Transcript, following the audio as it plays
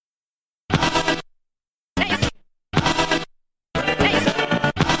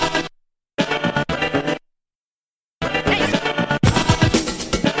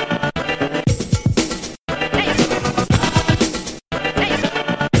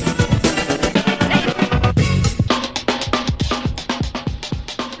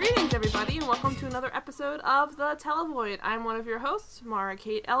of The Televoid. I'm one of your hosts, Mara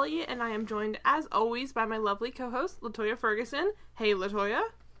Kate Elliott, and I am joined, as always, by my lovely co-host, Latoya Ferguson. Hey, Latoya.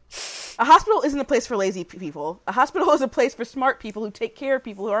 A hospital isn't a place for lazy people. A hospital is a place for smart people who take care of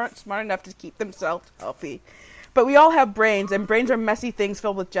people who aren't smart enough to keep themselves healthy. But we all have brains, and brains are messy things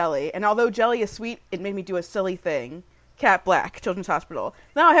filled with jelly. And although jelly is sweet, it made me do a silly thing. Cat Black, Children's Hospital.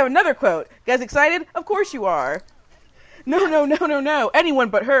 Now I have another quote. Guys excited? Of course you are. No. Anyone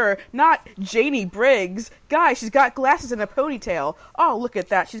but her. Not Janie Briggs. Guys, she's got glasses and a ponytail. Oh, look at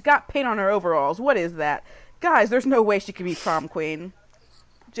that. She's got paint on her overalls. What is that? Guys, there's no way she could be prom queen.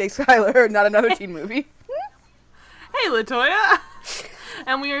 Jake Schuyler, not another teen movie. Hey, Latoya.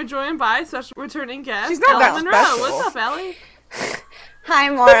 And we are joined by special returning guest, She's not Ellie that Monroe. special. What's up, Ellie? Hi,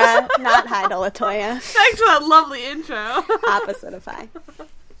 Maura. Not hi to Latoya. Thanks for that lovely intro. Opposite of hi.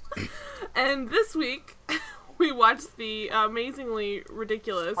 And this week, we watched the amazingly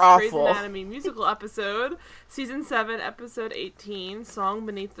ridiculous Grey's Awful. Anatomy musical episode, Season 7, Episode 18, Song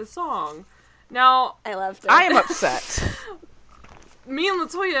Beneath the Song. Now, I loved it. I am upset. me and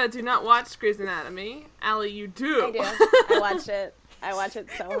Latoya do not watch Grey's Anatomy. Allie, you do. I do. I watch it. I watch it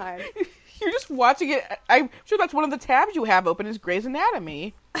so hard. You're just watching it. I'm sure that's one of the tabs you have open is Grey's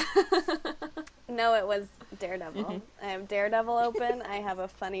Anatomy. No, it was Daredevil. Mm-hmm. I have Daredevil open. I have a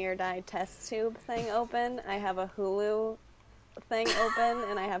Funny or Die test tube thing open. I have a Hulu thing open,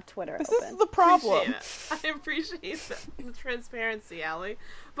 and I have Twitter This open. is the problem. I appreciate the transparency, Allie.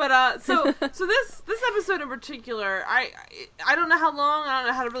 But so this episode in particular, I don't know how long. I don't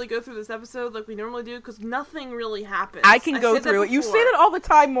know how to really go through this episode like we normally do because nothing really happens. I can go said that through it. You before. say that all the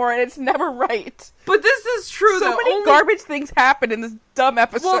time, more, and it's never right. But this is true. So though. many Only- garbage things happen in this dumb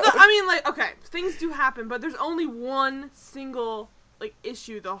episode. Well, I mean, like, okay, things do happen, but there's only one single like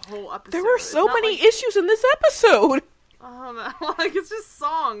issue the whole episode. there were It's so not many like- issues in this episode. I don't know. Like, it's just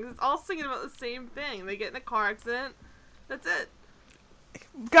songs. It's all singing about the same thing. They get in a car accident. That's it.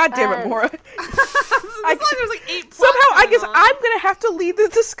 God damn it, Maura. It's like there's like 8 plots Somehow, I going guess on. I'm gonna have to lead the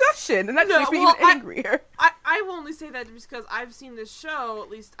discussion, and that No, makes me well, even angrier. I will only say that just because I've seen this show, at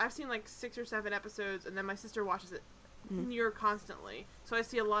least I've seen like 6 or 7 episodes, and then my sister watches it near constantly. So I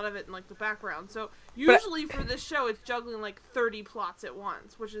see a lot of it in like the background. So usually for this show, it's juggling like 30 plots at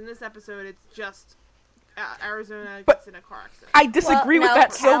once, which in this episode, it's just Arizona gets in a car accident. I disagree with no,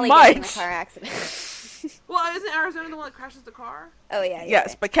 that so Callie gets in a much. car accident. Well, isn't Arizona the one that crashes the car? Oh, yeah.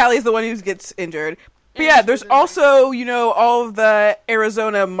 Yes, but Callie's the one who gets injured. But And yeah, she's there's in the- also, all of the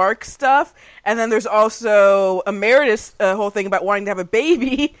Arizona Mark stuff, and then there's also Emeritus' whole thing about wanting to have a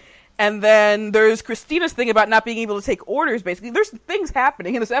baby, and then there's Christina's thing about not being able to take orders, basically. There's things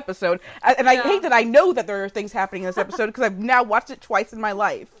happening in this episode, and I Yeah. hate that I know that there are things happening in this episode, because I've now watched it twice in my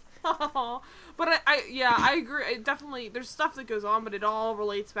life. But I agree. It definitely, there's stuff that goes on, but it all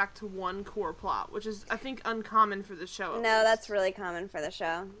relates back to one core plot, which is, I think, uncommon for the show. at No, least. that's really common for the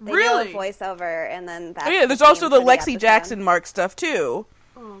show. They Really? do a voiceover, and then that's Oh, yeah, there's the also theme the for Lexi episode. Jackson Mark stuff, too.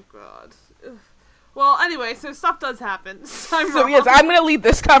 Oh, God. Ugh. Well, anyway, so stuff does happen. I'm So wrong. yes, I'm gonna lead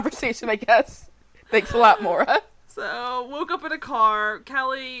this conversation, I guess. Thanks a lot, Maura. So, woke up in a car,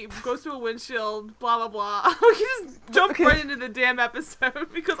 Kelly goes through a windshield, blah, blah, blah. We can just jump right into the damn episode,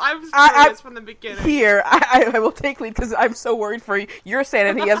 because I was curious from the beginning. Here, I will take lead because I'm so worried for your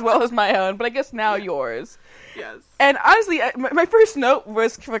sanity as well as my own, but I guess now yours. Yes. And honestly, my first note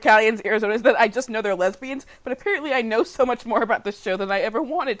was for Callie and Arizona is that I just know they're lesbians, but apparently I know so much more about this show than I ever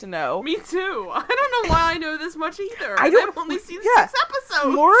wanted to know. Me too. I don't know why I know this much either. I don't- I've only seen yeah. 6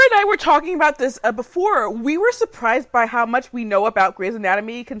 episodes. Maura and I were talking about this before. We were surprised by how much we know about Grey's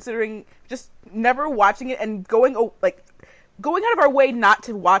Anatomy, considering just never watching it and going out of our way not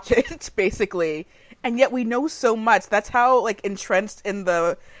to watch it, basically. And yet we know so much. That's how entrenched in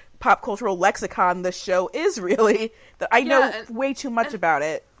the pop cultural lexicon this show is, really, that I know and- way too much about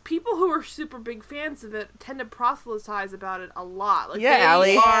it. People who are super big fans of it tend to proselytize about it a lot. Like, Yeah, they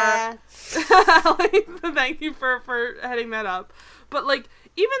Allie. Yeah. Allie, thank you for heading that up. But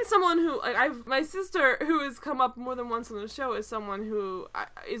even someone who my sister, who has come up more than once on the show, is someone who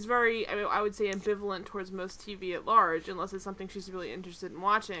is very, I would say, ambivalent towards most TV at large, unless it's something she's really interested in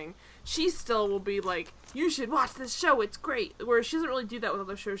watching. She still will be like, "You should watch this show; it's great." Whereas she doesn't really do that with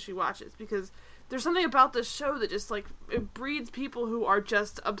other shows she watches, because there's something about this show that just it breeds people who are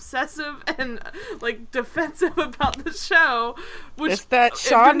just obsessive and defensive about the show. Which, It's that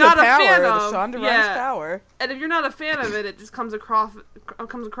if you're Shonda not a fan power, of, the Shonda Rhimes yeah. power. And if you're not a fan of it, it just comes across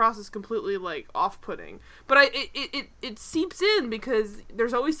as completely off-putting. But it seeps in because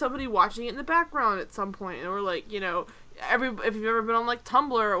there's always somebody watching it in the background at some point, or if you've ever been on like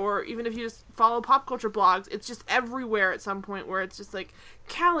Tumblr, or even if you just follow pop culture blogs, it's just everywhere at some point where it's just like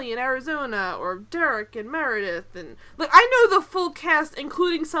Callie in Arizona or Derek and Meredith, and like I know the full cast,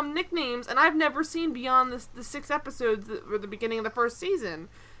 including some nicknames, and I've never seen beyond the 6 episodes or the beginning of the first season.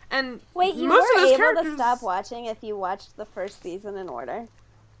 And wait, you most were of those able characters... to stop watching if you watched the first season in order?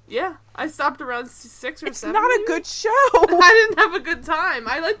 Yeah, I stopped around 6 or 7. It's not a good show. I didn't have a good time.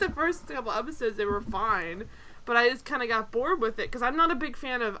 I liked the first couple episodes; they were fine, but I just kind of got bored with it because I'm not a big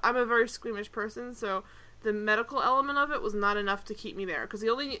fan of. I'm a very squeamish person, so the medical element of it was not enough to keep me there. Because the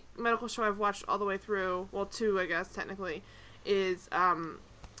only medical show I've watched all the way through, well, 2 I guess technically, is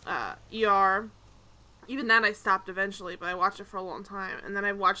ER. Even that I stopped eventually, but I watched it for a long time. And then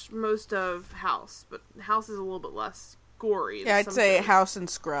I watched most of House, but House is a little bit less gory. Yeah, I'd say shows. House and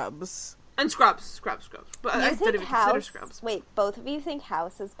Scrubs. And Scrubs. But I didn't even consider Scrubs. Wait, both of you think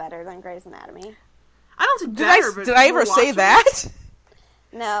House is better than Grey's Anatomy? I don't think better, but Did I ever say that?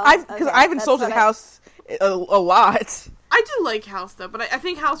 No. Because I've insulted House a lot. I do like House, though, but I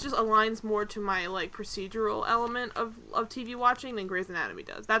think House just aligns more to my, like, procedural element of TV watching than Grey's Anatomy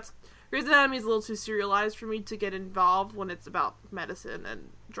does. Grey's Anatomy is a little too serialized for me to get involved when it's about medicine and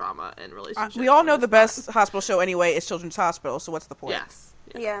drama and relationships. We all know the best hospital show anyway is Children's Hospital, so what's the point? Yes.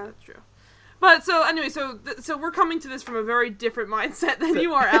 Yeah. That's true. But, so, anyway, so we're coming to this from a very different mindset than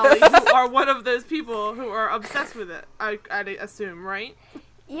you are, Allie, who are one of those people who are obsessed with it, I'd assume, right?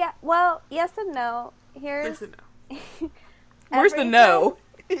 Yeah, well, yes and no. Yes and no. Where's the no?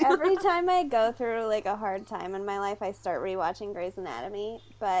 Every time I go through, like, a hard time in my life, I start rewatching Grey's Anatomy,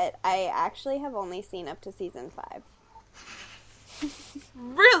 but I actually have only seen up to season 5.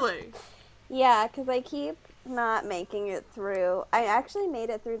 Really? Yeah, because I keep not making it through. I actually made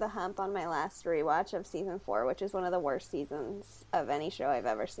it through the hump on my last rewatch of season 4, which is one of the worst seasons of any show I've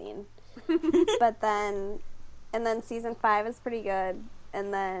ever seen. But then season 5 is pretty good,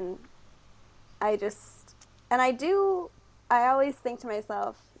 and then I always think to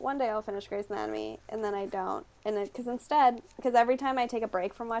myself, one day I'll finish Grey's Anatomy, and then I don't. Because every time I take a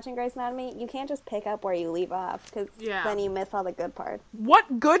break from watching Grey's Anatomy, you can't just pick up where you leave off, because then you miss all the good parts.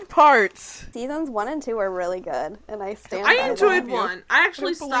 What good parts? Seasons 1 and 2 are really good, and I stand I by enjoyed them. 1. I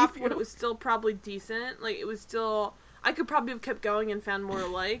actually believe stopped you. when it was still probably decent. Like, it was still... I could probably have kept going and found more to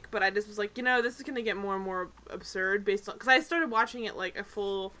like, but I just was like, this is going to get more and more absurd based on... Because I started watching it, like, a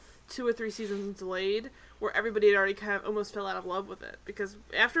full 2 or 3 seasons delayed, where everybody had already kind of almost fell out of love with it. Because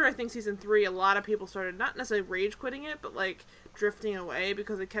after, I think, season 3, a lot of people started not necessarily rage quitting it, but, like, drifting away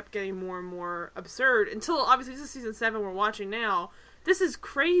because it kept getting more and more absurd. Until, obviously, this is season 7 we're watching now. This is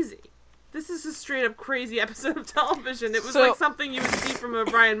crazy. This is a straight-up crazy episode of television. It was, like, something you would see from a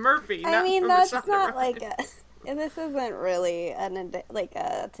Brian Murphy. I mean, that's not, like, this isn't really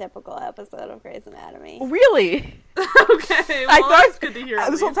a typical episode of Grey's Anatomy. Really? Okay, well, that's good to hear.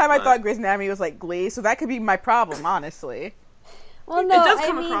 This whole time I thought Grey's Anatomy was like Glee, so that could be my problem, honestly. Well, no, it does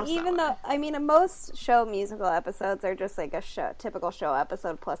come across even that though, most show musical episodes are just like a typical show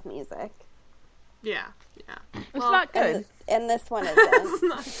episode plus music. Yeah. It's not good. And this one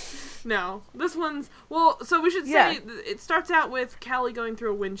isn't. No, this one's... Well, so we should say, it starts out with Callie going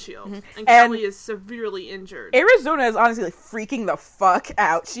through a windshield, and Callie is severely injured. Arizona is honestly like freaking the fuck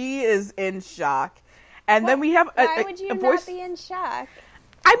out. She is in shock. And then we have why would you voice... not be in shock?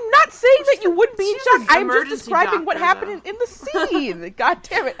 I'm not saying that you wouldn't be in she's shock. an I'm just emergency describing what doctor, happened in the scene. God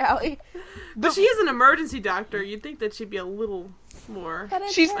damn it, Allie. But she is an emergency doctor. You'd think that she'd be a little more... But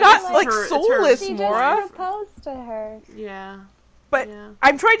it's She's her, not like her- soulless, She Maura. just proposed to her. Yeah. But Yeah.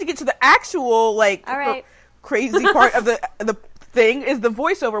 I'm trying to get to the actual like All right. crazy part of the thing is the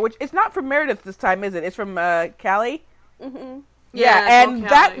voiceover, which it's not from Meredith this time, is it? It's from Callie. Mm-hmm. Yeah, it's all and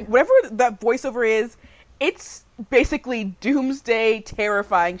Callie. whatever that voiceover is, it's basically doomsday,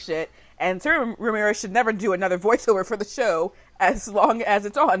 terrifying shit. And Sarah Ramirez should never do another voiceover for the show as long as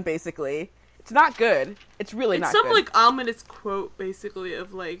it's on. Basically, it's not good. It's really It's not some good. like ominous quote, basically,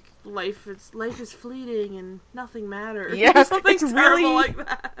 of like life is fleeting and nothing matters. Yeah, something it's terrible really like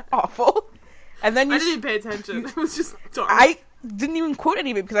that. Awful. And then I didn't even pay attention. It was just dark. I didn't even quote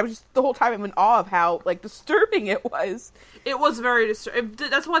any of it because I was just the whole time I'm in awe of how like disturbing it was. It was very disturbing.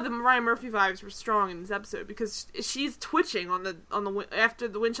 That's why the Ryan Murphy vibes were strong in this episode, because she's twitching on the after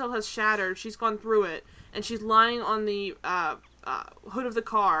the windshield has shattered. She's gone through it, and she's lying on the hood of the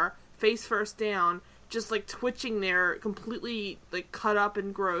car, face first down, just like twitching there, completely like cut up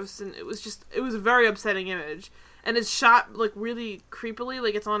and gross. And it was a very upsetting image. And it's shot like really creepily,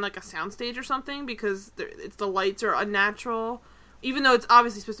 like it's on like a soundstage or something, because the lights are unnatural. Even though it's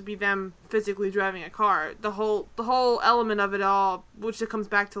obviously supposed to be them physically driving a car, the whole element of it all, which it comes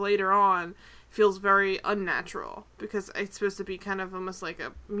back to later on, feels very unnatural because it's supposed to be kind of almost like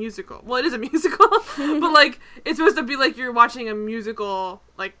a musical. Well, it is a musical, but like it's supposed to be like you're watching a musical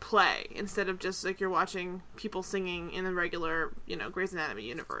like play instead of just like you're watching people singing in the regular, Grey's Anatomy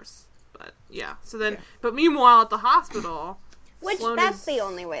universe. But yeah, so then, but meanwhile at the hospital, Which, Sloane that's is, the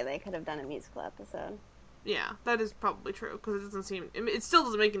only way they could have done a musical episode. Yeah, that is probably true because it doesn't seem. It still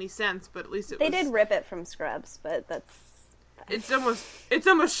doesn't make any sense, but at least They did rip it from Scrubs, but that's. It's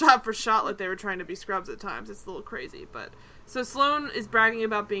almost shot for shot like they were trying to be Scrubs at times. It's a little crazy, but so Sloane is bragging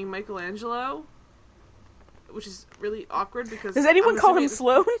about being Michelangelo, which is really awkward because does anyone call him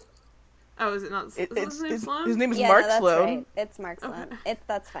Sloane? Oh, is it not? Is his name Sloane? His name is Mark Sloane. Right. It's Mark Sloane. Okay.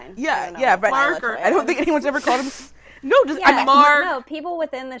 That's fine. Yeah, but Mark I don't think anyone's ever called him. No, Mark. No, people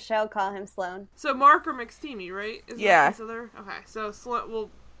within the show call him Sloane. So Mark or McSteamy, right? Is yeah. That okay, so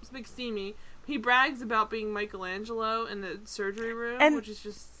it's McSteamy. He brags about being Michelangelo in the surgery room, which is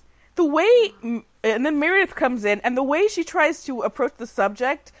just the way. And then Meredith comes in, and the way she tries to approach the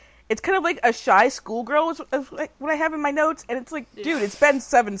subject, it's kind of like a shy schoolgirl. Is like what I have in my notes, and it's like, dude, it's been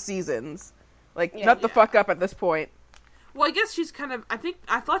 7 seasons. Like, nut the fuck up at this point. Well, I guess she's kind of.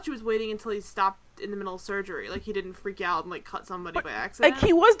 I thought she was waiting until he stopped in the middle of surgery, like he didn't freak out and like cut somebody by accident. Like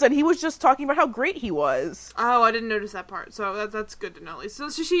he was done. He was just talking about how great he was. Oh, I didn't notice that part. So that's good to know. So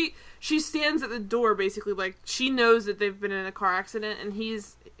she stands at the door basically, like she knows that they've been in a car accident, and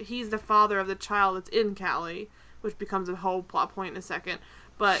he's the father of the child that's in Callie, which becomes a whole plot point in a second.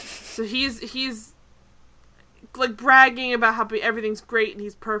 But so he's like bragging about how everything's great and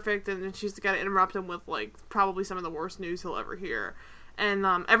he's perfect, and then she's got to interrupt him with like probably some of the worst news he'll ever hear. And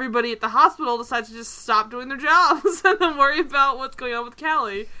everybody at the hospital decides to just stop doing their jobs and then worry about what's going on with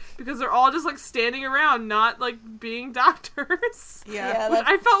Callie because they're all just like standing around, not like being doctors. Yeah, which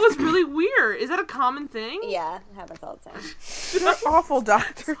I felt was really weird. Is that a common thing? Yeah, it happens all the time. They're awful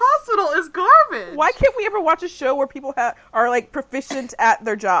doctors. This hospital is garbage. Why can't we ever watch a show where people are like proficient at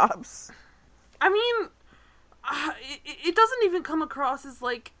their jobs? I mean, it doesn't even come across as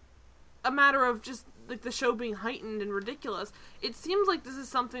like a matter of just like the show being heightened and ridiculous. It seems like this is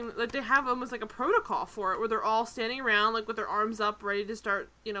something like they have almost like a protocol for it where they're all standing around like with their arms up ready to start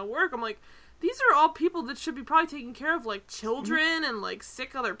work. I'm like, these are all people that should be probably taking care of like children and like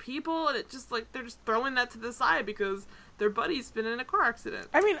sick other people, and it just like they're just throwing that to the side because their buddy's been in a car accident.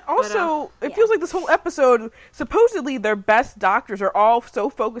 I mean, also it feels like this whole episode, supposedly their best doctors are all so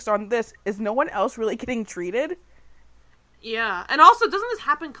focused on this. Is no one else really getting treated? Yeah, and also, doesn't this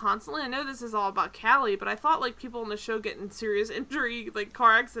happen constantly? I know this is all about Callie, but I thought, like, people on the show get in serious injury, like,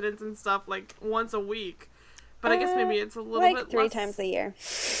 car accidents and stuff, like, once a week. But I guess maybe it's a little bit like 3 less... times a year.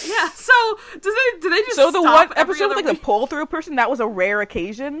 Yeah, so, do they just So the stop one every episode other with like week? the pull-through person, that was a rare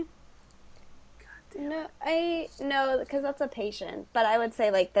occasion? No, because that's a patient. But I would say,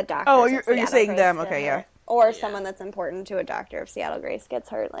 like, the doctor. Oh, you're saying them. Okay, yeah. Or someone that's important to a doctor if Seattle Grace gets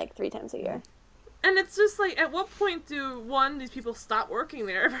hurt, like, 3 times a year. And it's just like, at what point do, these people stop working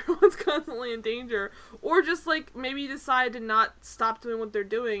there? Everyone's constantly in danger. Or just, like, maybe decide to not stop doing what they're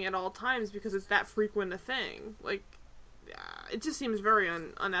doing at all times because it's that frequent a thing. Like, it just seems very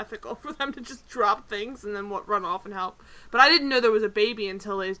unethical for them to just drop things and then run off and help. But I didn't know there was a baby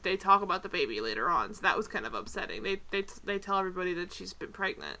until they talk about the baby later on, so that was kind of upsetting. They tell everybody that she's been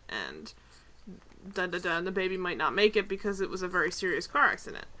pregnant, and the baby might not make it because it was a very serious car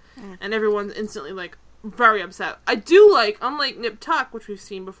accident. And everyone's instantly, like, very upset. I do like, unlike Nip Tuck, which we've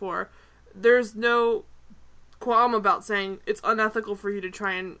seen before, there's no qualm about saying it's unethical for you to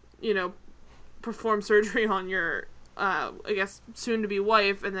try and, perform surgery on your, I guess, soon-to-be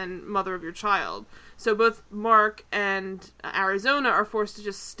wife and then mother of your child. So both Mark and Arizona are forced to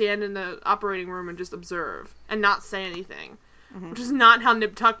just stand in the operating room and just observe and not say anything. Mm-hmm. Which is not how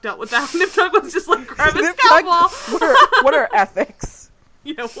Nip Tuck dealt with that. Nip Tuck was just like, grab a scalpel! What are ethics?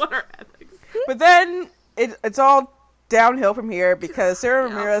 Yeah, what are ethics? But then it's all downhill from here because Sarah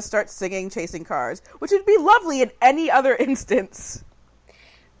Ramirez starts singing Chasing Cars, which would be lovely in any other instance.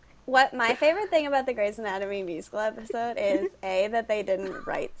 What my favorite thing about the Grey's Anatomy musical episode is A, that they didn't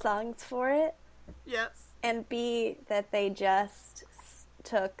write songs for it. Yes. And B, that they just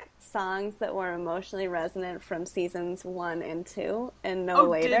took songs that were emotionally resonant from seasons 1 and 2 and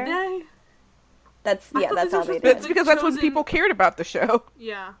later. Did they? That's all they did. That's because that's when people cared about the show.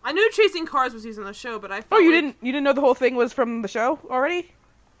 Yeah, I knew Chasing Cars was used on the show, but I felt you didn't know the whole thing was from the show already?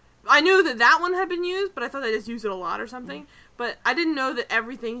 I knew that one had been used, but I thought they just used it a lot or something. But I didn't know that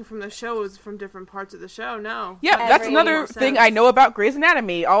everything from the show was from different parts of the show. No. Yeah, that's another thing I know about Grey's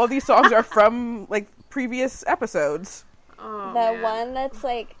Anatomy. All of these songs are from like previous episodes. Oh, the one that's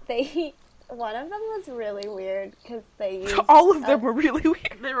like One of them was really weird because they used All of them were really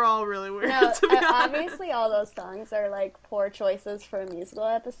weird. They were all really weird, No, to be honest. obviously all those songs are like poor choices for a musical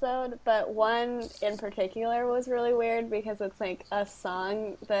episode, but one in particular was really weird because it's like a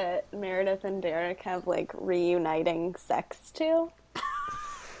song that Meredith and Derek have like reuniting sex to.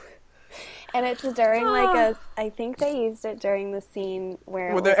 And it's during I think they used it during the scene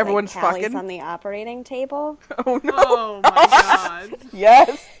where it was, everyone's Callie's fucking? on the operating table. Oh no. Oh my god.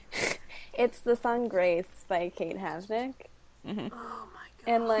 Yes. It's the song Grace by Kate Havnick. Oh my god.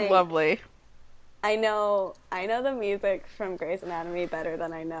 And like Lovely. I know the music from Grey's Anatomy better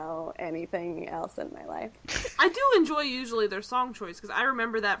than I know anything else in my life. I do enjoy usually their song choice, because I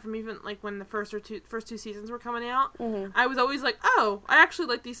remember that from even like when the first two seasons were coming out. Mm-hmm. I was always like, oh, I actually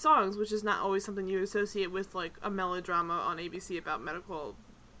like these songs, which is not always something you associate with like a melodrama on ABC about medical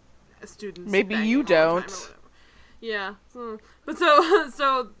students. Maybe banging you all the time or don't. whatever. Yeah. But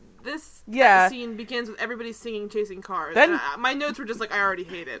so this Yeah. scene begins with everybody singing Chasing Cars. Then- And my notes were just like, I already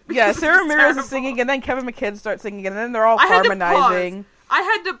hate it. Yeah, This Sarah is Ramirez terrible. is singing, and then Kevin McKidd starts singing, and then they're all I had to harmonizing. I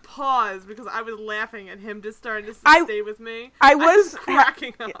had to pause because I was laughing at him just starting to stay with me. I was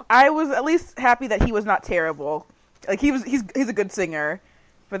cracking up. I was at least happy that he was not terrible. Like he's a good singer,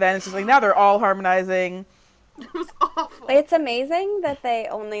 but then it's just like now they're all harmonizing. It was awful. It's amazing that they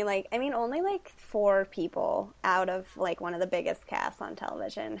only like 4 people out of like one of the biggest casts on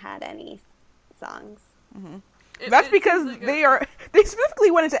television had any songs. That's It because seems like they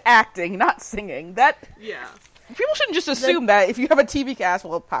specifically went into acting, not singing. That yeah. people shouldn't just assume that if you have a TV cast,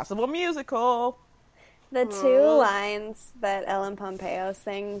 well, possible musical. The 2 lines that Ellen Pompeo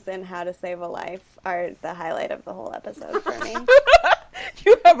sings in How to Save a Life are the highlight of the whole episode for me.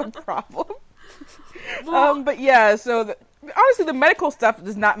 You have a problem. Well, But yeah, so honestly, the medical stuff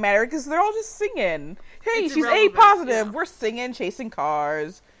does not matter because they're all just singing. Hey, It's she's A irrelevant, positive. yeah. We're singing, chasing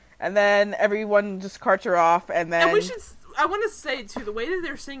cars, and then everyone just carts her off, and then and we should. I want to say too, the way that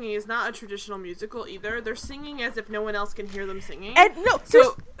they're singing is not a traditional musical either. They're singing as if no one else can hear them singing. and no,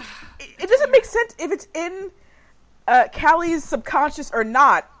 so it doesn't make sense if it's in Callie's subconscious or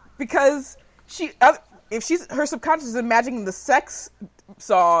not, because if her subconscious is imagining the sex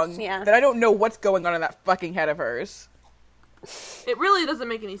song, Yeah. then I don't know what's going on in that fucking head of hers. it really doesn't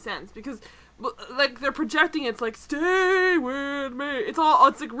make any sense because. Like they're projecting, it's like "Stay with me." It's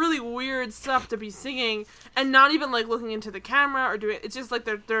like really weird stuff to be singing, and not even like looking into the camera or doing. It's just like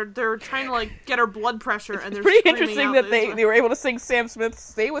they're trying to like get her blood pressure, and they're Pretty screaming interesting out that this- they were able to sing Sam Smith's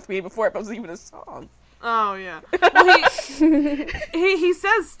 "Stay with Me" before it was even a song. Oh yeah. Well, he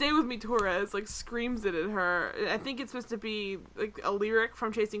says "Stay with me, Torres," like screams it at her. I think it's supposed to be like a lyric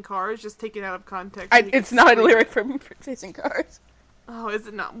from Chasing Cars, just taken out of context. so he can It's not a scream lyric it. from Chasing Cars. Oh, is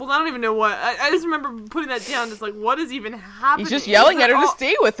it not? Well, I don't even know what. I just remember putting that down. Just like, what is even happening? He's just yelling at her to Oh,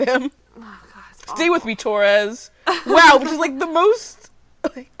 stay with him. God, it's Stay with awful. me, Torres. Wow, which is like the most I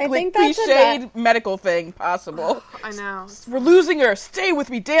think that's what cliched medical thing possible. I know. We're losing her. Stay with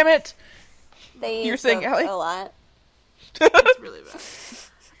me, damn it. They You're use saying, those Ellie? a lot. It's really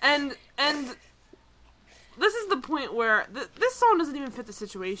bad. And this is the point where this song doesn't even fit the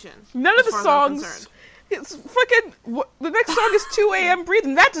situation. None of as the far as I'm songs. concerned. It's fucking. The next song is 2 a.m.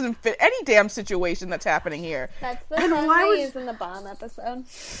 breathing. That doesn't fit any damn situation that's happening here. That's the And song why they was- use in the Bomb episode.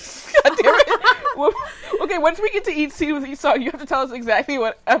 God damn it. Well, okay, once we get to each scene with each song, you have to tell us exactly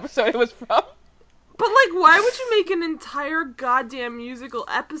what episode it was from. But like, why would you make an entire goddamn musical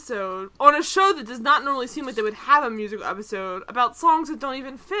episode on a show that does not normally seem like they would have a musical episode about songs that don't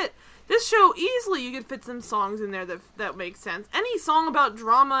even fit? This show, easily you could fit some songs in there that make sense. Any song about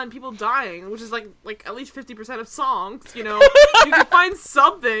drama and people dying, which is like at least 50% of songs, you know, you can find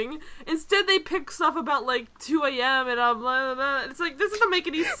something. Instead, they pick stuff about like 2 a.m. and blah, blah, blah. It's like, this doesn't make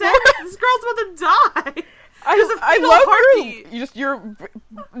any sense. This girl's about to die. I fetal love heartbeat. your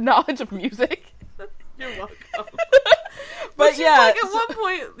knowledge of music. You're welcome. But She's yeah, like at one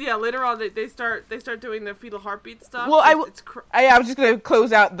point, yeah. Later on, they start doing the fetal heartbeat stuff. Well, I was just going to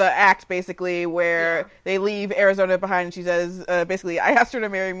close out the act, basically, where Yeah. they leave Arizona behind, and she says, basically, I asked her to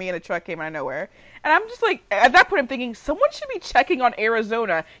marry me, and a truck came out of nowhere. And I'm just like, at that point, I'm thinking, someone should be checking on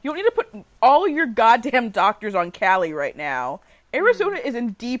Arizona. You don't need to put all your goddamn doctors on Cali right now. Arizona is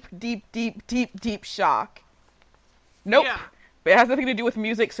in deep, deep, deep, deep, deep shock. Nope. Yeah. But it has nothing to do with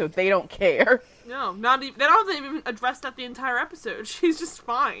music, so they don't care. No, not even. They don't even address that the entire episode. She's just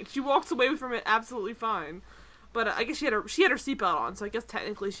fine. She walks away from it absolutely fine. But I guess she had her seatbelt on, so I guess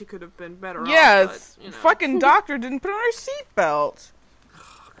technically she could have been better Yes. off. But, you know. Fucking doctor didn't put on her seatbelt.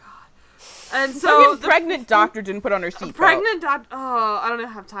 And so the pregnant doctor didn't put on her seatbelt. Pregnant doctor. Oh, I don't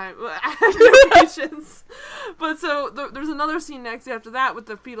have time. I have no patience. But so there's another scene next after that with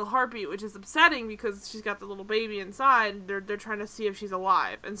the fetal heartbeat, which is upsetting because she's got the little baby inside. They're trying to see if she's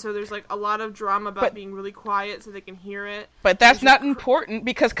alive, and so there's like a lot of drama about being really quiet so they can hear it. But that's not important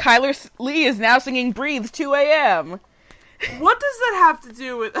because Kyler Lee is now singing "Breathe" 2 a.m. What does that have to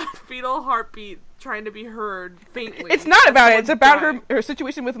do with a fetal heartbeat trying to be heard faintly? It's not about it. It's about her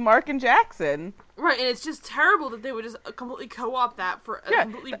situation with Mark and Jackson. Right, and it's just terrible that they would just completely co-opt that for a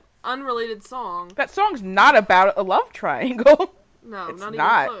completely unrelated song. That song's not about a love triangle. No, it's not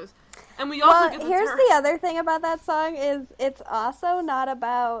not even close. And we also get here's the other thing about that song is it's also not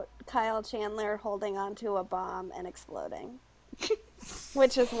about Kyle Chandler holding onto a bomb and exploding.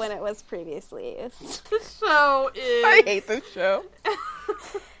 Which is when it was previously used. The show is... I hate this show.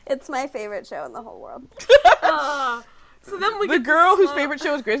 It's my favorite show in the whole world. So then we the get girl whose favorite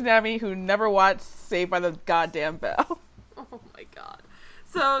show is Grey's Anatomy who never watched Saved by the Goddamn Bell. Oh my god.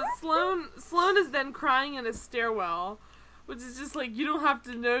 So Sloane is then crying in a stairwell, which is just like, you don't have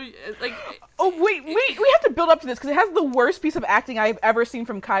to know, like... Oh, wait, we have to build up to this, because it has the worst piece of acting I've ever seen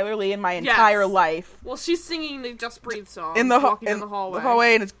from Kyler Lee in my entire life. Well, she's singing the Just Breathe song, walking in the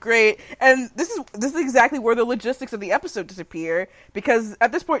hallway. And it's great. And this is exactly where the logistics of the episode disappear, because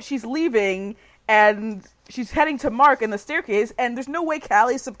at this point she's leaving, and she's heading to Mark in the staircase, and there's no way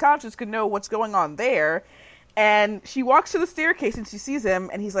Callie's subconscious could know what's going on there. And she walks to the staircase and she sees him,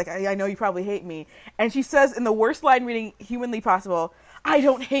 and he's like, I know you probably hate me. And she says in the worst line reading humanly possible, I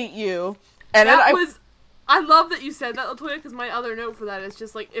don't hate you. And I love that you said that, Latoya, because my other note for that is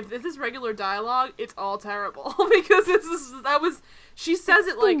just like, if this is regular dialogue, it's all terrible. Because she says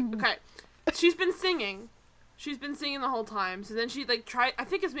it like, okay, she's been singing the whole time, so then she like I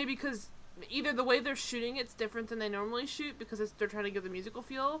think it's maybe because either the way they're shooting it's different than they normally shoot because they're trying to give the musical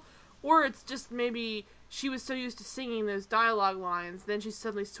feel, or it's just maybe she was so used to singing those dialogue lines, then she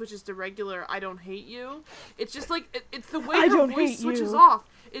suddenly switches to regular I don't hate you. It's just like, it's the way her voice switches off.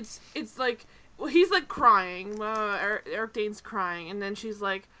 It's like, well, he's like crying, Eric Dane's crying, and then she's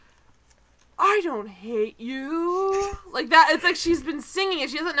like, I don't hate you. Like that, it's like she's been singing it,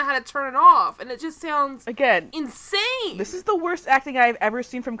 she doesn't know how to turn it off, and it just sounds, again, insane. This is the worst acting I've ever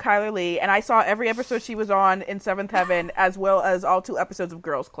seen from Kyler Lee, and I saw every episode she was on in Seventh Heaven, as well as all 2 episodes of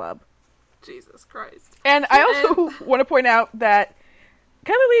Girls Club. Jesus Christ. And I also want to point out that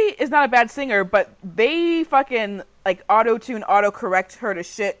Kyler Lee is not a bad singer, but they fucking, like, auto-tune, auto-correct her to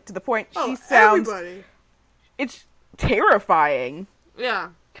shit to the point she sounds... Everybody. It's terrifying. Yeah.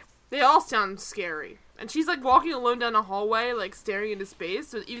 They all sound scary. And she's, like, walking alone down a hallway, like, staring into space,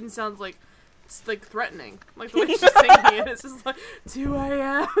 so it even sounds, like, it's, like, threatening. Like, the way she's singing it, it's just, like, 2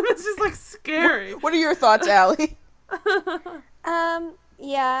 a.m. It's just, like, scary. What are your thoughts, Allie?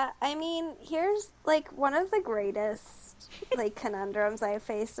 Yeah, I mean, here's, like, one of the greatest, like, conundrums I've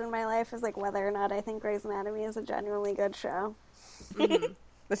faced in my life is, like, whether or not I think Grey's Anatomy is a genuinely good show. Mm-hmm.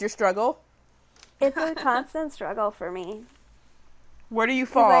 That's your struggle? It's a constant struggle for me. Where do you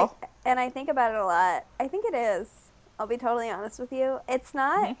fall? And I think about it a lot. I think it is. I'll be totally honest with you. It's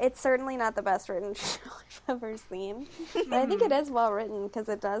not, it's certainly not the best written show I've ever seen. But I think it is well written because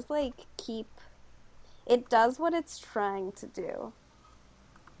it does, like, it does what it's trying to do.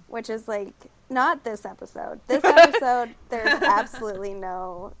 Which is, like, not this episode. This episode, there's absolutely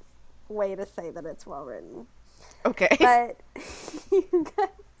no way to say that it's well written. Okay. But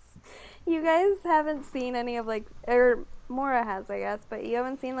you guys haven't seen any of, like, or Maura has, I guess, but you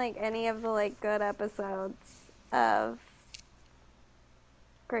haven't seen, like, any of the, like, good episodes of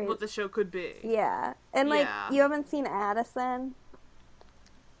Grey's. What the show could be. Yeah. And, like, you haven't seen Addison.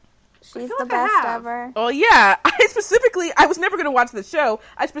 She's the best ever. Oh, yeah. I was never going to watch the show.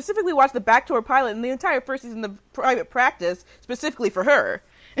 I specifically watched the Backdoor pilot and the entire first season of Private Practice specifically for her.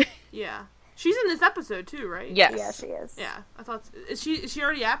 Yeah. She's in this episode, too, right? Yes. Yeah, she is. Yeah. I thought... Is she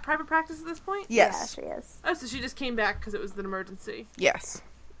already at Private Practice at this point? Yes. Yeah, she is. Oh, so she just came back because it was an emergency. Yes.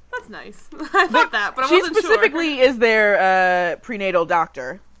 That's nice. I thought that, but I wasn't sure. She specifically is their prenatal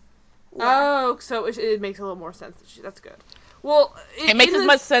doctor. Yeah. Oh, so it makes a little more sense. That's good. Well, it makes as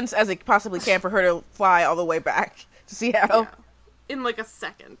much sense as it possibly can for her to fly all the way back to Seattle. Yeah. In like a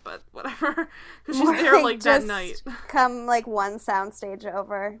second, but whatever. Because she's there like that night. Come like one soundstage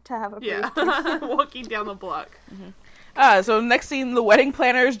over to have a brief. Walking down the block. Mm-hmm. So next scene, the wedding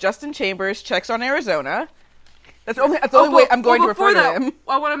planners, Justin Chambers, checks on Arizona. That's the only way I'm going to refer to him.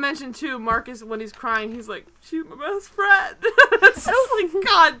 I want to mention too, Marcus, when he's crying, he's like, "Shoot my best friend." It's just like,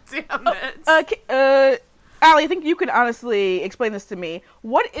 God damn it. Allie, I think you can honestly explain this to me.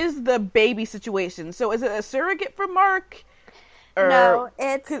 What is the baby situation? So is it a surrogate for Mark? Or, No,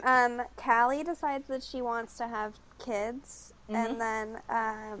 it's Callie decides that she wants to have kids, and then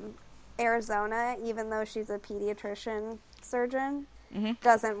Arizona, even though she's a pediatrician surgeon,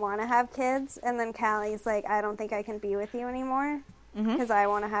 doesn't want to have kids, and then Callie's like, I don't think I can be with you anymore because I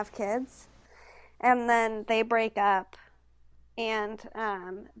want to have kids, and then they break up, and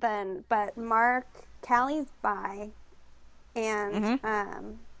but Callie's bi, and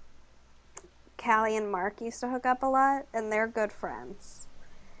Callie and Mark used to hook up a lot, and they're good friends.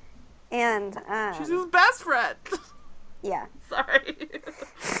 And she's his best friend. Yeah. Sorry.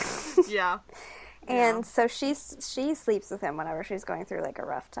 Yeah. And so she sleeps with him whenever she's going through like a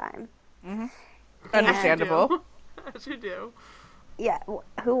rough time. Understandable. As you do. Yeah.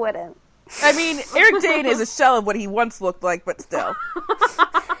 Who wouldn't? I mean, Eric Dane is a shell of what he once looked like, but still.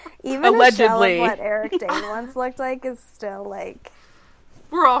 Even allegedly. a shell of what Eric Dane once looked like is still like.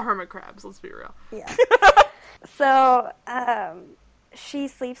 We're all hermit crabs, let's be real. Yeah. So, she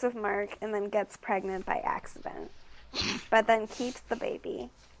sleeps with Mark and then gets pregnant by accident. But then keeps the baby.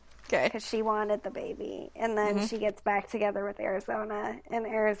 Okay. Because she wanted the baby. And then she gets back together with Arizona. And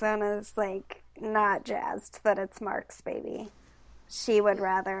Arizona's, like, not jazzed that it's Mark's baby. She would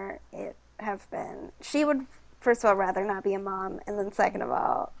rather it have been... She would, first of all, rather not be a mom. And then second of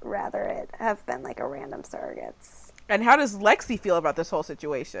all, rather it have been, like, a random surrogates. And how does Lexi feel about this whole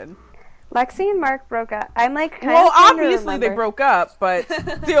situation? Lexi and Mark broke up. I'm like, kind well, of trying to obviously they remember. broke up, but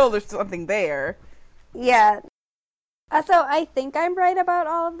still there's something there. Yeah. So I think I'm right about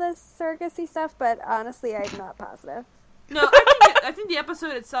all of this surrogacy stuff, but honestly, I'm not positive. No, I think the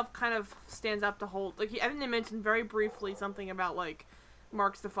episode itself kind of stands up to hold. Like, I think they mentioned very briefly something about, like,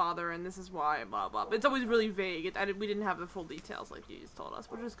 Mark's the father, and this is why, blah, blah. But it's always really vague. We didn't have the full details like you just told us,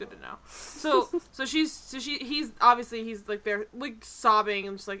 which is good to know. He's obviously, like, they're, like, sobbing,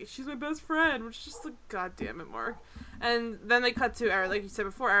 and just like, she's my best friend, which is just like, God damn it, Mark. And then they cut to, like you said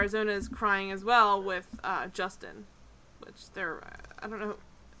before, Arizona is crying as well with, Justin, which I don't know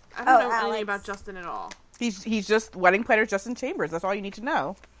Alex. anything about Justin at all. He's just wedding planner Justin Chambers. That's all you need to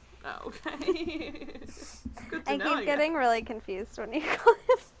know. Oh, okay. Good to I know, keep getting really confused when you call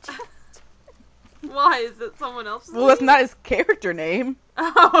him Justin. Why? Is it someone else's Well, that's name? not his character name.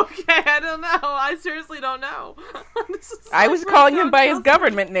 Oh, okay, I don't know. I seriously don't know. I was calling him by his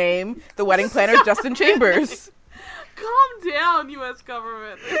government name, the wedding planner Justin Chambers. Calm down, U.S.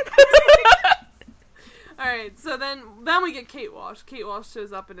 government. Alright, so then we get Kate Walsh. Kate Walsh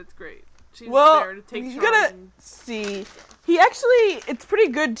shows up and it's great. She's there to take you charge. gotta see. He actually, it's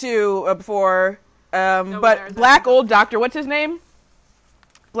pretty good too, but there's black that. old doctor, what's his name?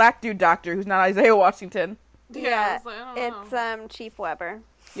 Black dude doctor, who's not Isaiah Washington. Yeah, I was like, I don't know. It's Chief Weber.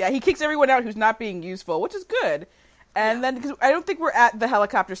 Yeah, he kicks everyone out who's not being useful, which is good. And then, because I don't think we're at the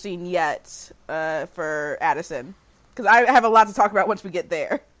helicopter scene yet for Addison. Because I have a lot to talk about once we get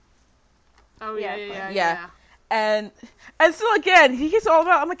there. Oh, yeah. Yeah. And so again, he gets all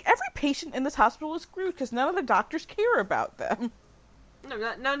about, I'm like, every patient in this hospital is screwed because none of the doctors care about them. No,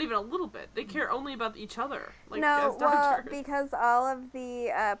 not even a little bit. They care only about each other. Like, No, as well, doctors. because all of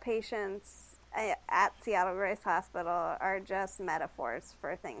the patients at Seattle Grace Hospital are just metaphors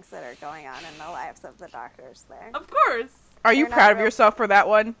for things that are going on in the lives of the doctors there. Of course. Are you They're not proud of real- yourself for that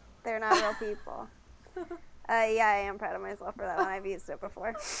one? They're not real people. Yeah, I am proud of myself for that one. I've used it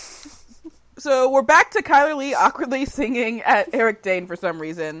before. So we're back to Kyler Lee awkwardly singing at Eric Dane for some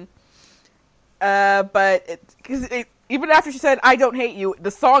reason. But even after she said, I don't hate you,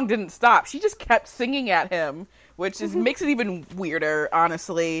 the song didn't stop. She just kept singing at him, which makes it even weirder,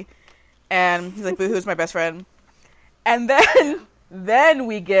 honestly. And he's like, boo, who's my best friend? And then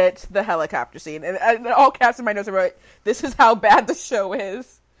we get the helicopter scene. And all caps in my notes are right, this is how bad the show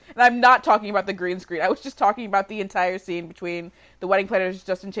is. And I'm not talking about the green screen. I was just talking about the entire scene between the wedding planners,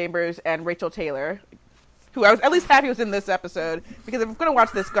 Justin Chambers, and Rachel Taylor, who I was at least happy was in this episode. Because if I'm going to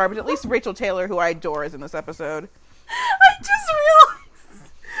watch this garbage, at least Rachel Taylor, who I adore, is in this episode. I just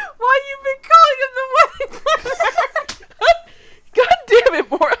realized why you've been calling him the wedding planner. God damn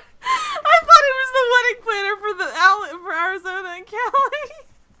it, Maura. I thought it was the wedding planner for Arizona and Callie.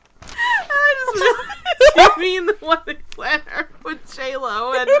 I just realized you mean the wedding planner with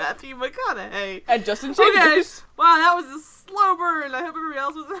J-Lo and Matthew McConaughey. And Justin Chambers. Okay. Wow, that was a slow burn. I hope everybody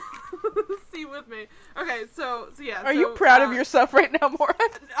else was see with me. Okay, so yeah. Are you proud of yourself right now, Maura?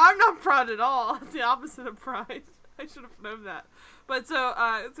 I'm not proud at all. It's the opposite of pride. I should have known that. But so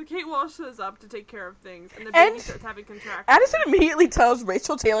Kate Walsh shows up to take care of things, and the baby starts having contractions. Addison immediately tells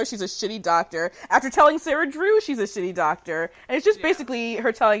Rachel Taylor she's a shitty doctor after telling Sarah Drew she's a shitty doctor. And it's just basically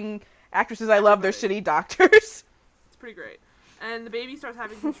her telling actresses I love their shitty doctors. It's pretty great. and the baby starts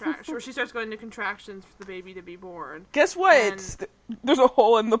having contractions, or she starts going into contractions for the baby to be born. Guess what? And... there's a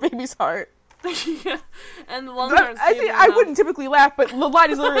hole in the baby's heart. Yeah, and the lungs aren't stable I enough. wouldn't typically laugh, but the line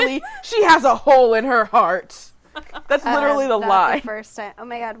is literally, she has a hole in her heart. That's literally the not line. The first time. Oh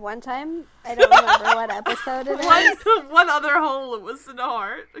my god! One time, I don't remember what episode it is. One other hole it was in the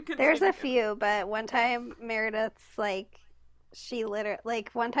heart. There's a few, but one time Meredith's like, she literally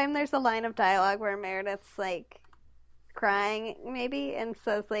one time there's a line of dialogue where Meredith's like crying maybe and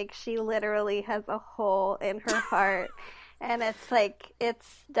says like she literally has a hole in her heart, and it's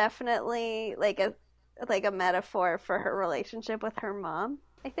definitely like a metaphor for her relationship with her mom,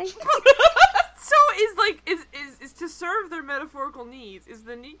 I think. So is to serve their metaphorical needs, is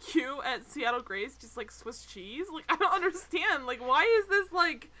the NICU at Seattle Grace just like Swiss cheese? Like, I don't understand. Like, why is this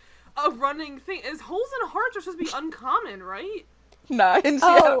like a running thing? Is holes in hearts are supposed to be uncommon, right? Nah, in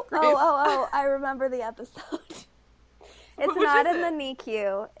Seattle Grace. I remember the episode. It's Which not is in it? the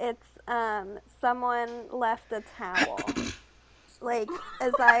NICU. It's someone left a towel. Like,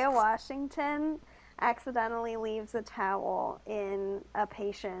 Isaiah Washington accidentally leaves a towel in a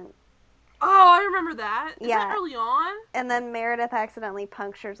patient. Oh, I remember that. Is Yeah. that early on? And then Meredith accidentally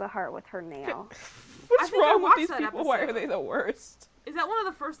punctures a heart with her nail. I What's think I wrong with watched these that people? Why are episode. they the worst? Is that one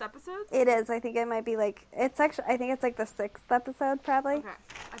of the first episodes? It is. I think it might be like, I think it's the 6th episode, probably. Okay.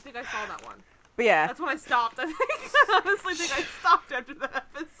 I think I saw that one. But yeah. That's when I stopped. I honestly think I stopped after that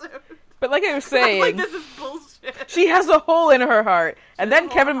episode. But like I was I saying, was like, this is bullshit. she has a hole in her heart. And then a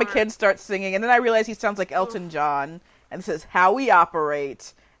hole Kevin in her McKidd starts singing, and then I realize he sounds like Elton John, and says, "How we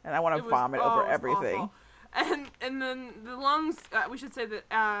operate," and I want It to was- vomit oh, over it was everything. awful. And then the lungs, we should say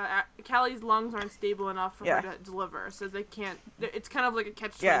that Callie's lungs aren't stable enough for Yeah. her to deliver, so they can't, it's kind of like a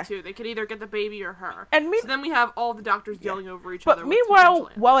catch-22. Yeah. They could either get the baby or her. And So then we have all the doctors yelling over each But other. with meanwhile,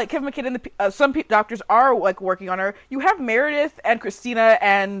 potential while like Kevin McKidd and some doctors are like working on her, you have Meredith and Christina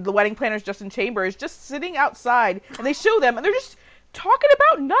and the wedding planners Justin Chambers just sitting outside, and they show them, and they're just talking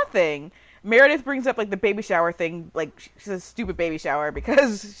about nothing. Meredith brings up like the baby shower thing, like she says stupid baby shower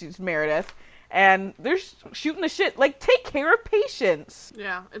because she's Meredith, and they're shooting the shit. Like, take care of patients.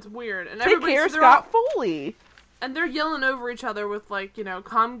 Yeah, it's weird. And Take everybody's care of they're all- Scott Foley. And they're yelling over each other with like,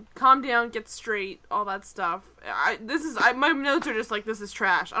 calm down, get straight, all that stuff. My notes are just like, this is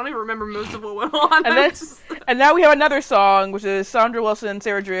trash. I don't even remember most of what went on. And now we have another song, which is Sandra Wilson,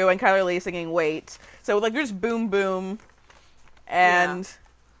 Sarah Drew, and Kyler Lee singing "Wait." So like, there's boom boom, and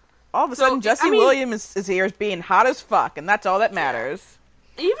all of a sudden Jesse Williams is here, being hot as fuck, and that's all that matters.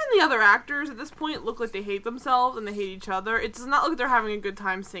 Even the other actors at this point look like they hate themselves and they hate each other. It does not look like they're having a good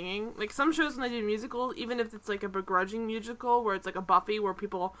time singing. Like, some shows when they do musicals, even if it's like a begrudging musical where it's like a Buffy where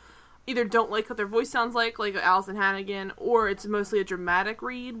people either don't like what their voice sounds like Allison Hannigan, or it's mostly a dramatic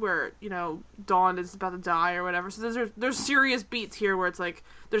read where, Dawn is about to die or whatever. So there's serious beats here where it's like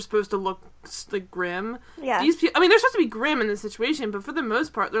they're supposed to look like grim. Yeah. These people, they're supposed to be grim in this situation, but for the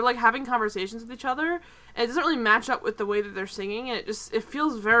most part, they're like having conversations with each other, and it doesn't really match up with the way that they're singing, and it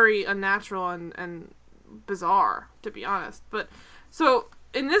feels very unnatural and bizarre, to be honest. But so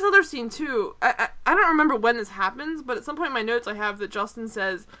in this other scene too, I don't remember when this happens, but at some point in my notes I have that Justin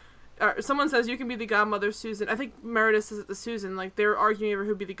says, or someone says, "You can be the godmother, Susan." I think Meredith says it to Susan, like they're arguing over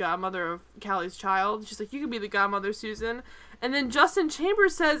who'd be the godmother of Callie's child. She's like, "You can be the godmother, Susan." And then Justin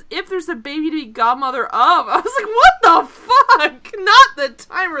Chambers says, "If there's a baby to be godmother of." I was like, what the fuck? Not the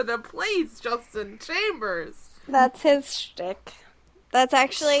time or the place, Justin Chambers. That's his shtick. That's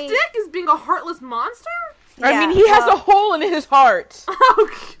actually... Stick is being a heartless monster? I mean, he has a hole in his heart.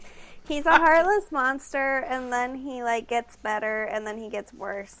 Okay. He's a heartless monster, and then he, gets better, and then he gets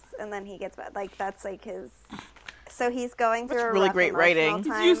worse, and then he gets better. That's, his... So he's going through a really rough great emotional writing.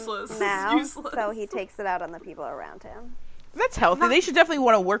 time He's useless. now, He's useless. so he takes it out on the people around him. That's healthy. They should definitely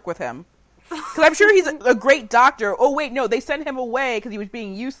want to work with him. Because I'm sure he's a great doctor. Oh, wait, no, they sent him away because he was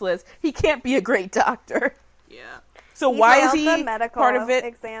being useless. He can't be a great doctor. Yeah. So He why is failed he the medical part of it?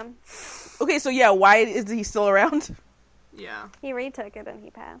 exam. Okay, so yeah, why is he still around? Yeah. He retook it and he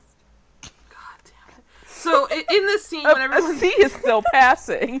passed. God damn it. So, in this scene, when A everyone... C is still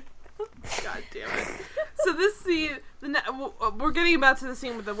passing. God damn it. So this scene, we're getting about to the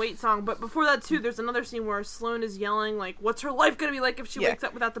scene with the wait song, but before that too, there's another scene where Sloane is yelling, like, what's her life gonna be like if she wakes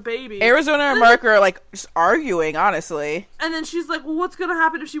up without the baby? Arizona and Mark are, just arguing, honestly. And then she's like, well, what's gonna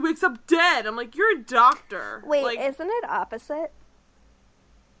happen if she wakes up dead? I'm like, you're a doctor. Wait, isn't it opposite?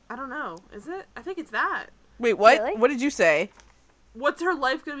 I don't know. Is it? I think it's that. Wait, what? Really? What did you say? What's her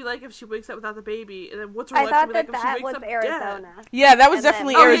life gonna be like if she wakes up without the baby? And then what's her I life thought gonna be like that if she that wakes was up Arizona. dead? Yeah, that was And then-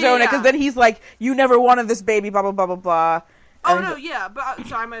 definitely Oh, yeah, Arizona, yeah. because then he's like, you never wanted this baby, blah, blah, blah, blah, blah. Oh And- no, yeah, but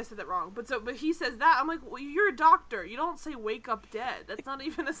sorry, I might have said that wrong. But he says that. I'm like, well, you're a doctor. You don't say "wake up dead." That's not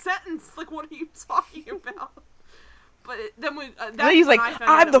even a sentence. Like, what are you talking about? But then And then he's like,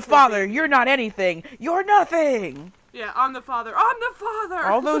 I'm the father. You're You're not anything. You're nothing. yeah, I'm the father. I'm the father.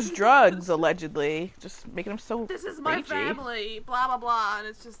 All those drugs, allegedly, just making him so. This is my ragey. family. Blah blah blah, and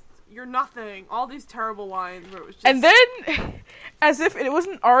it's just you're nothing. All these terrible lines where it was just. And then, as if it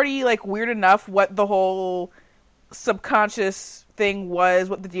wasn't already like weird enough, what the whole subconscious thing was,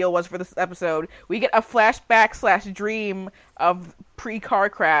 what the deal was for this episode, we get a flashback / dream of pre-car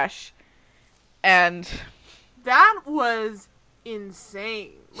crash, and that was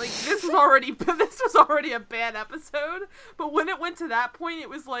insane. Like this was already a bad episode, but when it went to that point, it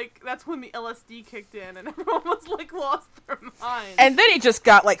was like that's when the LSD kicked in and everyone was like lost their minds. and then it just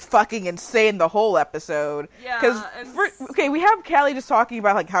got like fucking insane the whole episode. Yeah, Because and we have Callie just talking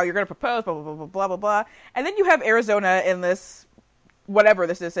about like how you're gonna propose, blah blah blah blah blah blah blah, and then you have Arizona in this whatever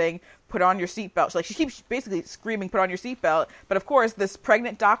this is saying, put on your seatbelt. So, like she keeps basically screaming, put on your seatbelt. But of course, this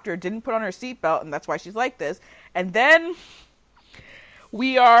pregnant doctor didn't put on her seatbelt, and that's why she's like this. And then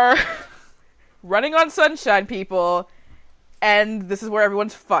we are running on sunshine, people, and this is where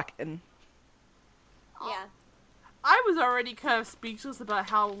everyone's fucking. Yeah. I was already kind of speechless about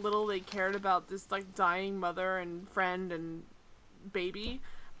how little they cared about this like dying mother and friend and baby.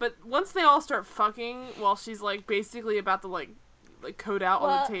 But once they all start fucking while she's like basically about to like code out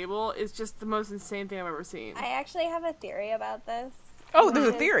on the table, is just the most insane thing I've ever seen. I actually have a theory about this. Oh, there's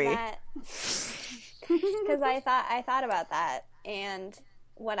a theory. Because I thought about that, and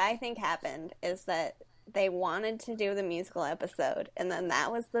what I think happened is that they wanted to do the musical episode, and then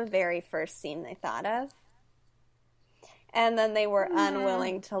that was the very first scene they thought of, and then they were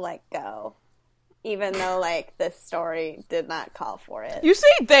unwilling to let go, even though like this story did not call for it. You say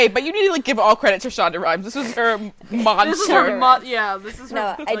they, but you need to like give all credit to Shonda Rhimes. This was her monster. This is her this is her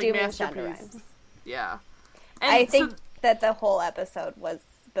No, I like, do mean masterpiece. Shonda Rhimes. Yeah. And I think that the whole episode was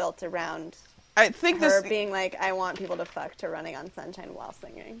built around I think her this. being like, I want people to fuck to Running on Sunshine while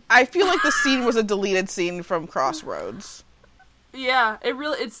singing. I feel like the scene was a deleted scene from Crossroads. yeah,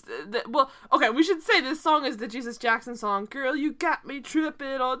 well, okay, we should say this song is the Jesus Jackson song, Girl, You Got Me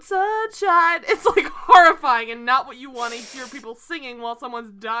Tripping on Sunshine. It's, like, horrifying and not what you want to hear people singing while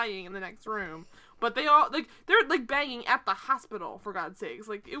someone's dying in the next room. But they all, like, they're, like, banging at the hospital, for God's sakes.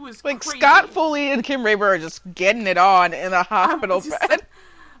 Like, it was Like, crazy. Scott Foley and Kim Raver are just getting it on in a hospital bed.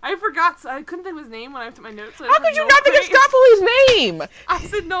 I forgot, I couldn't think of his name when I took my notes. So How could you not think of Scott Foley's name? I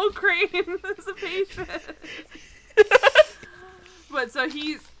said Noel Crane as a patient. But so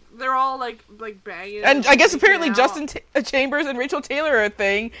they're all like banging. And I guess apparently out. Justin Chambers and Rachel Taylor are a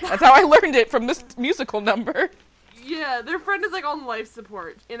thing. That's how I learned it from this musical number. Yeah, their friend is like on life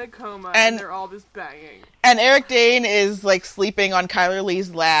support in a coma, and they're all just banging. And Eric Dane is like sleeping on Kyler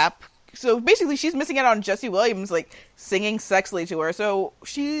Lee's lap. So basically, she's missing out on Jesse Williams like singing sexily to her. So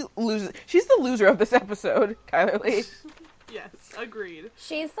she loses. She's the loser of this episode, Kyler Lee. Yes, agreed.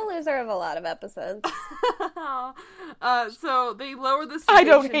 She's the loser of a lot of episodes. So they lower the sedation. I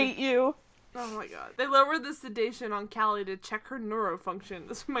don't hate you. Oh my god. They lower the sedation on Callie to check her neurofunction.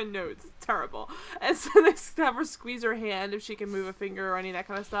 This is my notes. It's terrible. And so they have her squeeze her hand if she can move a finger or any of that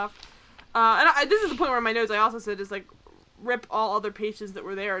kind of stuff. This is the point where my notes I also said is like rip all other patients that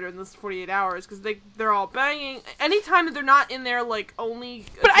were there during this 48 hours because they're all banging. Anytime that they're not in there, like, only...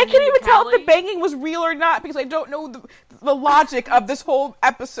 But I can't even tell if the banging was real or not because I don't know the logic of this whole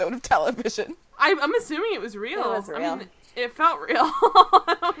episode of television. I'm assuming it was real. It was real. I mean, it felt real.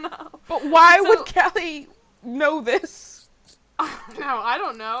 I don't know. But why would Kelly know this? No, I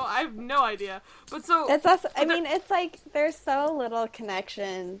don't know. I have no idea. But so... It's also, I mean, it's like, there's so little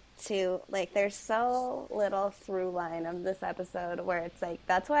connection to, like, there's so little through line of this episode where it's like,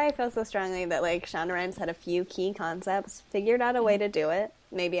 that's why I feel so strongly that, like, Shonda Rhimes had a few key concepts, figured out a way to do it,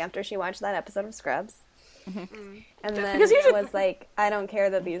 maybe after she watched that episode of Scrubs. Mm-hmm. And then it was like, I don't care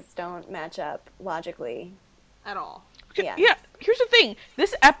that these don't match up logically. At all. Yeah, here's the thing.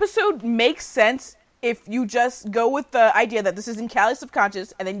 This episode makes sense if you just go with the idea that this is in Callie's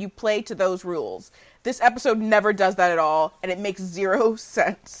subconscious and then you play to those rules. This episode never does that at all, and it makes zero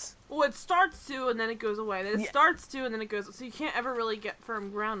sense. Well, it starts to, and then it goes away. Then it starts to, and then it goes... So you can't ever really get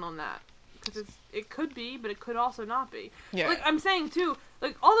firm ground on that. Because it could be, but it could also not be. Yeah. Like, I'm saying, too,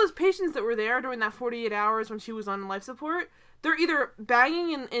 like, all those patients that were there during that 48 hours when she was on life support, they're either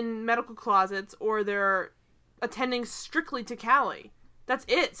banging in medical closets or they're attending strictly to Callie. That's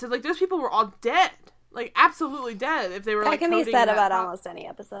it. So, like, those people were all dead. like absolutely dead if they were That like can be coding said in that about top. almost any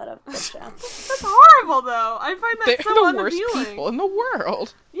episode of the show. That's horrible, though. I find that They're so the worst unappealing. people in the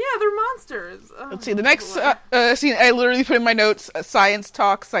world. Yeah, they're monsters. Oh, Let's see, the next boy. scene, I literally put in my notes, science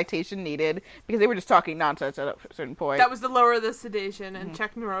talk, citation needed, because they were just talking nonsense at a certain point. That was to lower the sedation and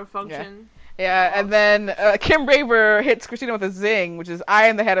check neurofunction. Yeah, and then Kim Raver hits Christina with a zing, which is, I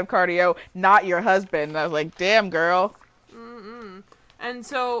am the head of cardio, not your husband. And I was like, damn, girl. And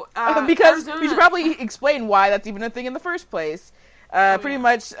so, Because Arizona, we should probably explain why that's even a thing in the first place. Pretty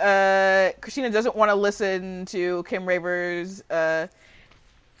much, Christina doesn't want to listen to Kim Raver's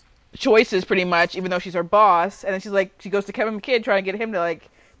choices, pretty much, even though she's her boss. And then she's like, she goes to Kevin McKidd trying to get him to, like,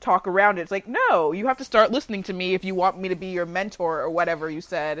 talk around it. It's like, no, you have to start listening to me if you want me to be your mentor or whatever you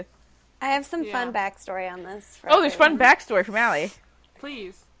said. I have some Yeah. fun backstory on this. For Oh, there's fun everyone. backstory from Allie.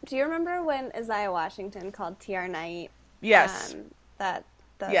 please. Do you remember when Isaiah Washington called TR Knight Yes. the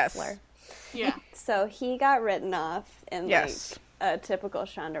Yes. slur? Yeah. So he got written off in Yes. like a typical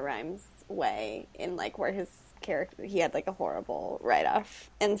Shonda Rhimes way, in like where his character, he had like a horrible write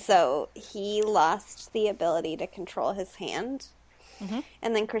off, and so he lost the ability to control his hand.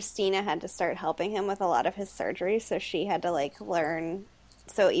 And then Christina had to start helping him with a lot of his surgeries, so she had to like learn.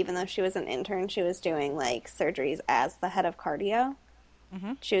 So even though she was an intern, she was doing like surgeries as the head of cardio.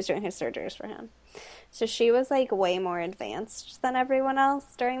 She was doing his surgeries for him. So she was like way more advanced than everyone else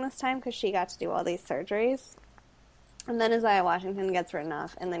during this time because she got to do all these surgeries. And then Isaiah Washington gets written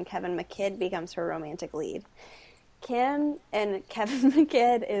off, and then Kevin McKidd becomes her romantic lead. Kim and Kevin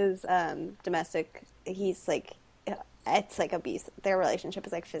McKidd is domestic. He's like, it's like abuse. Their relationship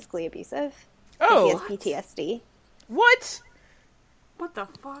is like physically abusive. Oh. He has PTSD. What? What the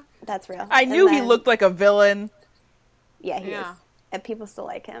fuck? That's real. I And knew he then- looked like a villain. Yeah, he Yeah. is. And people still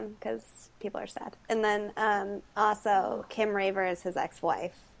like him because people are sad. And then also Kim Raver is his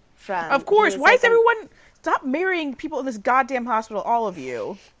ex-wife. From Of course. he was Why like is everyone... Stop marrying people in this goddamn hospital, all of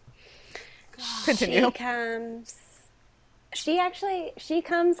you. Continue. She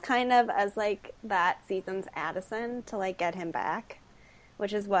comes kind of as like that season's Addison to like get him back,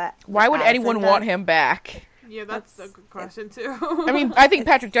 which is what. Why would Addison anyone does. want him back? Yeah, that's a good question too. I mean, I think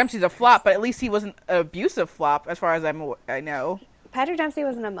Patrick Dempsey's a flop, but at least he wasn't an abusive flop, as far as I know. Patrick Dempsey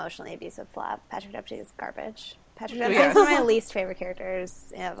was an emotionally abusive flop. Patrick Dempsey is garbage. Patrick Dempsey Yes. is one of my least favorite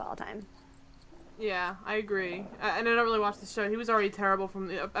characters of all time. Yeah, I agree. And I don't really watch the show. He was already terrible from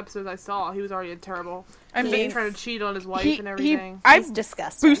the episodes I saw. He was already terrible. I He mean, was trying to cheat on his wife and everything. I He's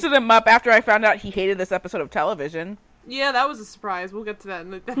disgusting. boosted him up after I found out he hated this episode of television. Yeah, that was a surprise. We'll get to that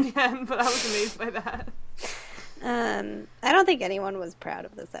at the end, but I was amazed by that. I don't think anyone was proud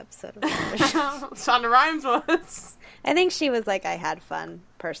of this episode of television. Shonda Rhimes was. I think she was like, I had fun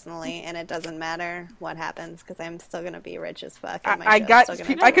personally, and it doesn't matter what happens because I'm still gonna be rich as fuck. And my I show's got. still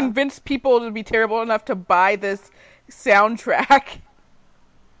gonna do I well. convinced people to be terrible enough to buy this soundtrack.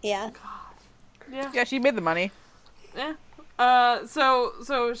 Yeah. Yeah. Yeah, she made the money. Yeah.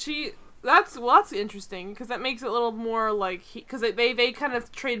 So she. That's interesting because that makes it a little more like because they kind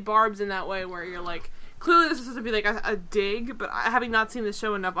of trade barbs in that way where you're like. Clearly, this is supposed to be like a dig, but having not seen the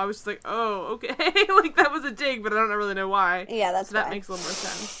show enough, I was just like, "Oh, okay, like that was a dig," but I don't really know why. Yeah, that's so that why. makes a little more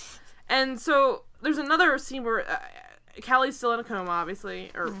sense. And so there's another scene where Callie's still in a coma, obviously,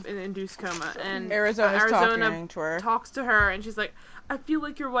 or in induced coma, and Arizona's Arizona talking to her. talks to her, and she's like, "I feel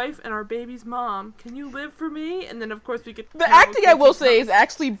like your wife and our baby's mom. Can you live for me?" And then, of course, we get The acting, I will say, is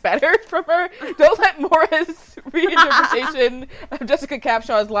actually better from her. Don't let Mora's reinterpretation of Jessica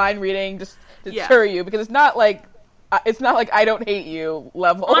Capshaw's line reading just deter you, because it's not like I don't hate you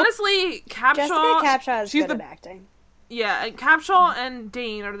level. honestly, Capshaw. Jessica Capshaw is she's good the- at acting. Yeah, and Capshaw and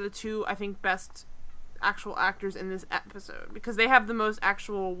Dane are the two, I think, best actual actors in this episode because they have the most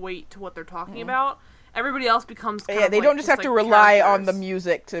actual weight to what they're talking about. Everybody else becomes kind Yeah, of they like, don't just have like, to rely on the characters.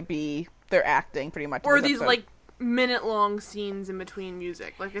 music to be their acting, pretty much. in Or this these episode. like minute-long scenes in between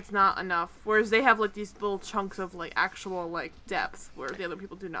music. Like it's not enough. Whereas they have like these little chunks of like actual like depth where the other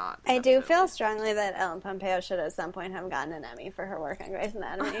people do not. I this do episode. feel strongly that Ellen Pompeo should at some point have gotten an Emmy for her work on Grey's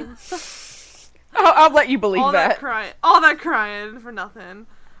Anatomy. I'll let you believe all that. all that crying for nothing.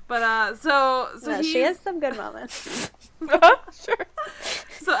 But so No, she has some good moments. Sure.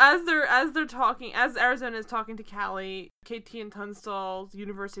 So as they're talking, as Arizona is talking to Callie, KT and Tunstall's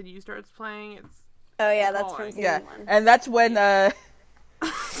University U starts playing. It's Oh yeah, that's from Appalling. season Yeah, 1. and that's when Callie.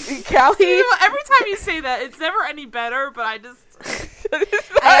 every time you say that, it's never any better. But I just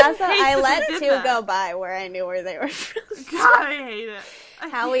I hate let that they did 2 that. go by where I knew where they were from. God, I hate it. I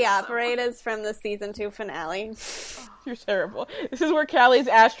How hate We it so Operate much. is from the season 2 finale. You're terrible. This is where Callie's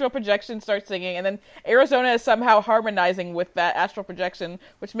astral projection starts singing, and then Arizona is somehow harmonizing with that astral projection,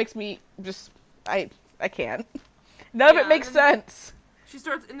 which makes me just I can't. None of it makes sense. She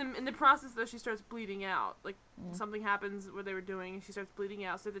starts in the process though. She starts bleeding out. Like something happens where they were doing, and she starts bleeding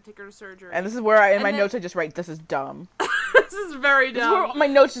out. So they take her to surgery. And this is where in my notes I just write, "This is dumb." This is very dumb. This is where my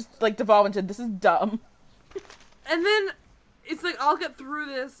notes just like devolve into, "This is dumb." And then it's like, I'll get through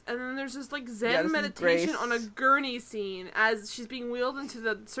this, and then there's just like Zen meditation on a gurney scene as she's being wheeled into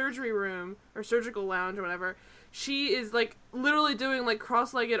the surgery room or surgical lounge or whatever. She is like literally doing like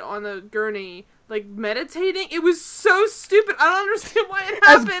cross-legged on the gurney, like meditating. It was so stupid. I don't understand why it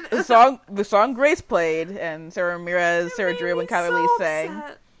happened. The song Grace played, and Sarah Ramirez, Sarah Drew, and Kylie Lee sang.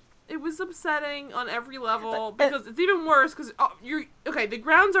 It was upsetting on every level because it's even worse because the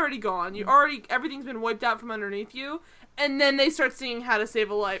ground's already gone. Everything's been wiped out from underneath you, and then they start singing "How to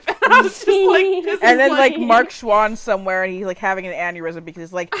Save a Life," and I was just like, and then like Mark Schwann's somewhere, and he's like having an aneurysm because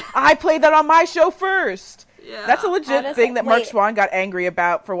he's like, I played that on my show first. Yeah. That's a legit thing that Mark Schwann got angry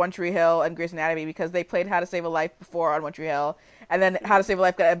about for One Tree Hill and Grey's Anatomy because they played How to Save a Life before on One Tree Hill, and then How to Save a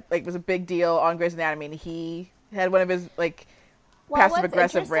Life was a big deal on Grey's Anatomy, and he had one of his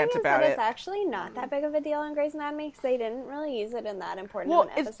passive-aggressive rants about it. It's actually not that big of a deal on Grey's Anatomy because they didn't really use it in that important of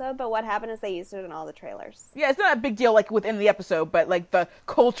an episode, but what happened is they used it in all the trailers. Yeah, it's not a big deal like within the episode, but like the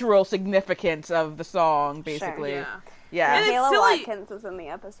cultural significance of the song, basically. Sure. Yeah. And Kayla Watkins is in the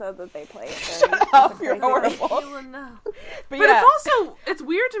episode that they played. Shut up, you're horrible. But it's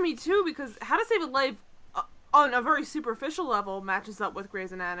weird to me too because How to Save a Life on a very superficial level matches up with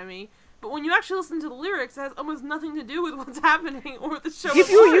Grey's Anatomy. But when you actually listen to the lyrics, it has almost nothing to do with what's happening or with the show. If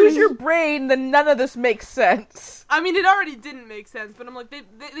you use your brain, then none of this makes sense. I mean, it already didn't make sense, but I'm like,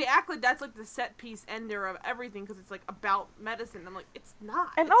 they act like that's like the set piece ender of everything because it's like about medicine. I'm like, it's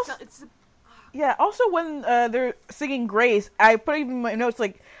not. And it's also, also when they're singing Grace, I put even in my notes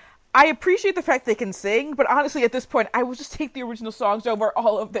like, I appreciate the fact they can sing, but honestly, at this point, I will just take the original songs over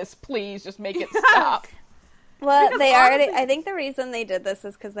all of this. Please, just make it stop. Well, I think the reason they did this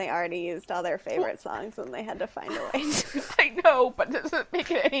is because they already used all their favorite songs and they had to find a way to. I know, but it doesn't make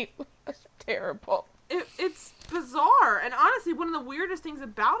it any less terrible. It's bizarre, and honestly, one of the weirdest things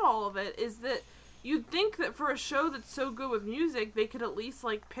about all of it is that you'd think that for a show that's so good with music, they could at least,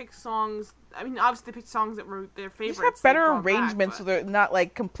 like, pick songs. I mean, obviously they picked songs that were their favorites. Just have better arrangements so they're not,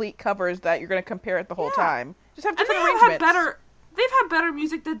 like, complete covers that you're going to compare it the whole time. Just have different arrangements. They've had better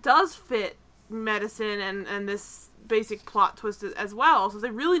music that does fit medicine and this basic plot twist as well. So if they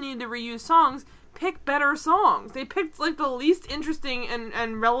really needed to reuse songs, pick better songs. They picked like the least interesting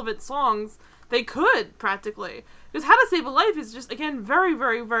and relevant songs they could, practically. Because How to Save a Life is just, again, very,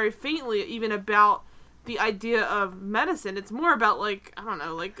 very, very faintly even about the idea of medicine. It's more about, like, I don't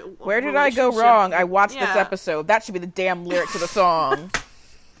know, like, where did I go wrong? I watched this episode. That should be the damn lyric to the song.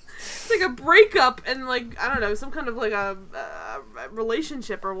 It's like a breakup and, like, I don't know, some kind of, like, a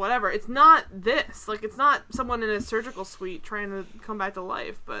relationship or whatever. It's not this. Like, it's not someone in a surgical suite trying to come back to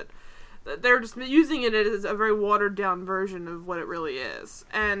life, but they're just using it as a very watered-down version of what it really is.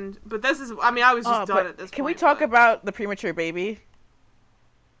 But this is, I mean, I was just done at this point. Can we talk about the premature baby?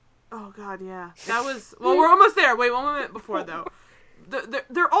 Oh, God, yeah. That was, well, we're almost there. Wait, one minute before, though.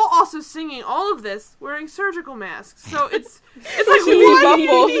 They're all also singing all of this wearing surgical masks. So it's like,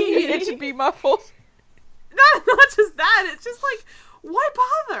 it should be muffled. Not just that. It's just like, why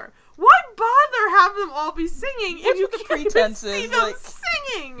bother? Why bother have them all be singing if you can't even see them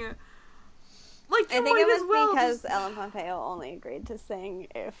singing? Like, I think it was because Ellen Pompeo only agreed to sing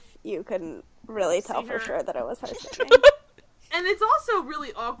if you couldn't really tell for sure that it was her singing. And it's also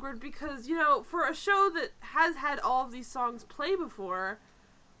really awkward because, you know, for a show that has had all of these songs play before,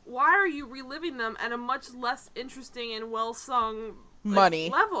 why are you reliving them at a much less interesting and well-sung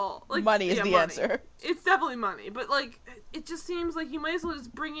level? Like, money is the answer. It's definitely money. But, like, it just seems like you might as well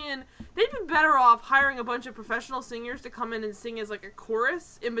just bring in... They'd be better off hiring a bunch of professional singers to come in and sing as, like, a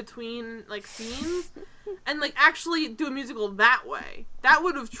chorus in between, like, scenes. And, like, actually do a musical that way. That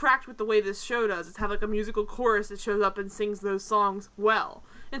would have tracked with the way this show does. It's have, like, a musical chorus that shows up and sings those songs well.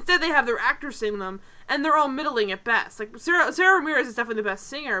 Instead, they have their actors sing them, and they're all middling at best. Like, Sarah Ramirez is definitely the best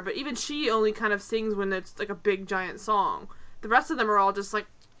singer, but even she only kind of sings when it's, like, a big, giant song. The rest of them are all just, like,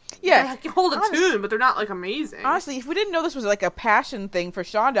 they can hold a tune, but they're not, like, amazing. Honestly, if we didn't know this was, like, a passion thing for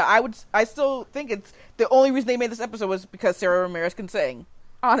Shonda, I still think it's the only reason they made this episode was because Sarah Ramirez can sing.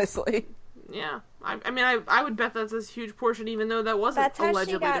 Honestly. Yeah. I mean, I would bet that's a huge portion, even though that wasn't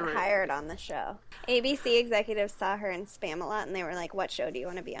allegedly That's how she got hired on the show. ABC executives saw her in Spam a lot, and they were like, what show do you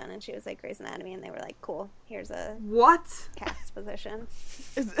want to be on? And she was like, Grey's Anatomy, and they were like, cool, here's a cast position.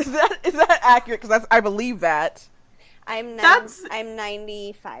 Is that accurate? Because I believe that. I'm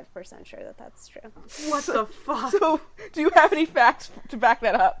 95% sure that's true. What the fuck? So, do you have any facts to back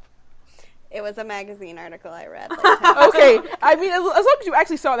that up? It was a magazine article I read. Like, Okay, I mean, as long as you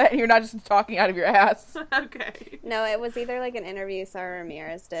actually saw that and you're not just talking out of your ass. Okay. No, it was either like an interview Sarah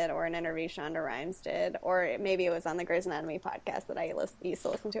Ramirez did or an interview Shonda Rhimes did, or maybe it was on the Grey's Anatomy podcast that I used to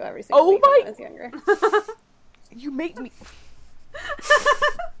listen to every single week when I was younger. You make me...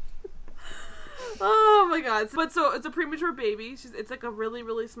 Oh my god. But so it's a premature baby. It's like a really,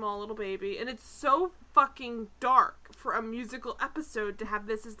 really small little baby. And it's so fucking dark for a musical episode to have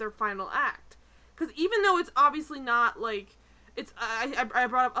this as their final act. Because even though it's obviously not like... I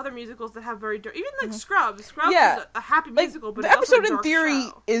brought up other musicals that have very dark... Even like Scrubs. Scrubs is a happy musical, but the it's also episode a dark in theory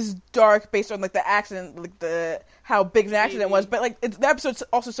show. is dark based on like the accident, like how big the accident was. But like the episode's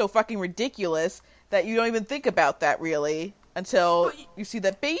also so fucking ridiculous that you don't even think about that really until you see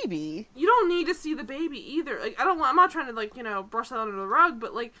that baby. You don't need to see the baby either. Like I'm not trying to like brush that under the rug,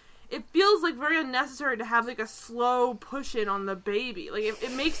 but like it feels like very unnecessary to have like a slow push in on the baby. Like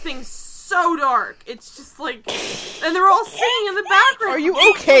it makes things so dark. It's just like, and they're all singing in the background. Are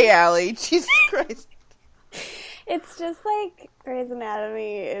you okay, Allie? Jesus Christ. It's just like Grey's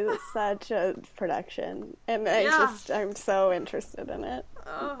Anatomy is such a production, and I'm so interested in it.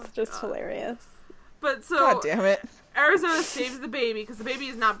 It's just hilarious. But so, God damn it. Arizona saves the baby because the baby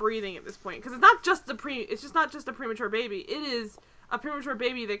is not breathing at this point. Because it's not just it's just not just a premature baby. It is a premature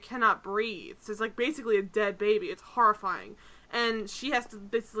baby that cannot breathe. So it's like basically a dead baby. It's horrifying. And she has to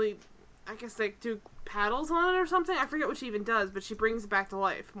basically, I guess, like do paddles on it or something. I forget what she even does, but she brings it back to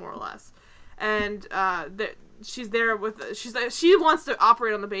life, more or less. And she's there with, she wants to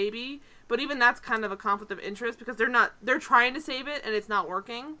operate on the baby, but even that's kind of a conflict of interest because they're trying to save it and it's not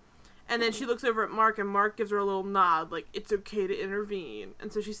working. And then she looks over at Mark, and Mark gives her a little nod, like, it's okay to intervene.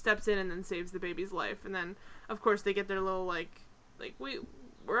 And so she steps in and then saves the baby's life. And then, of course, they get their little, like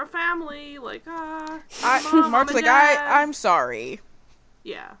we're a family, like, Mark's like, I'm sorry.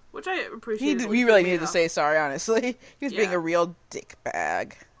 Yeah, which I appreciate. He really needed to say sorry, honestly. He was being a real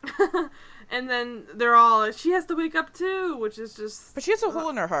dickbag. And then they're all, she has to wake up too, which is just... But she has a hole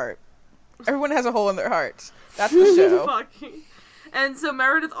in her heart. Everyone has a hole in their hearts. That's the show. Fucking... And so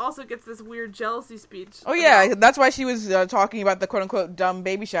Meredith also gets this weird jealousy speech. Oh yeah, that's why she was talking about the quote-unquote dumb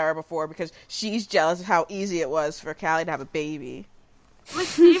baby shower before, because she's jealous of how easy it was for Callie to have a baby. Like,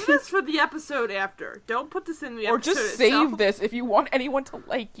 save this for the episode after. Don't put this in the episode Or just itself. save this if you want anyone to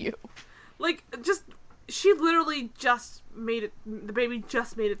like you. Like, she literally just made it, the baby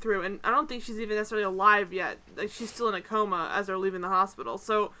just made it through, and I don't think she's even necessarily alive yet. Like, she's still in a coma as they're leaving the hospital.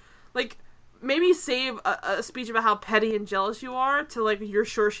 So, like... Maybe save a speech about how petty and jealous you are to, like, you're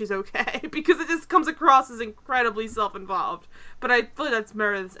sure she's okay. Because it just comes across as incredibly self-involved. But I feel like that's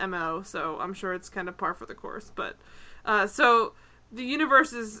Meredith's MO, so I'm sure it's kind of par for the course. But, so, the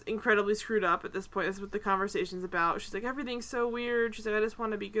universe is incredibly screwed up at this point. That's what the conversation's about. She's like, everything's so weird. She's like, I just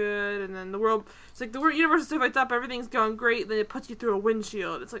want to be good. And then the world, it's like, the universe is so fucked up. Everything's going great. Then it puts you through a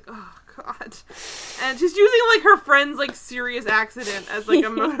windshield. It's like, oh, God. And she's using, like, her friend's, like, serious accident as, like, a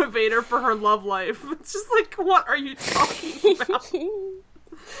motivator for her love life. It's just like, what are you talking about?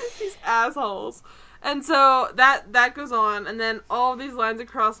 These assholes. And so that goes on, and then All These Lines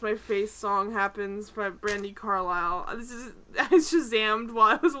Across My Face song happens by Brandi Carlile. I Shazammed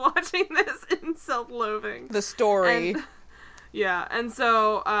while I was watching this in self-loathing. The story. And, yeah, and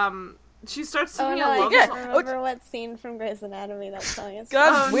so she starts singing a love I song. can't remember what scene from Grey's Anatomy that song is.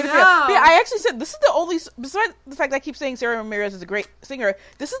 God, wait a minute. Yeah, I actually said this is the only, besides the fact that I keep saying Sarah Ramirez is a great singer,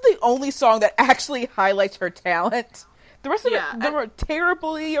 this is the only song that actually highlights her talent. The rest of them are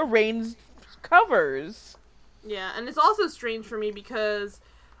terribly arranged covers. Yeah, and it's also strange for me because,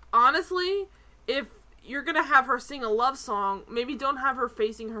 honestly, if you're gonna have her sing a love song, maybe don't have her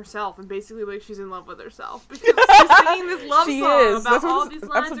facing herself and basically like she's in love with herself. Because she's singing this love song about all these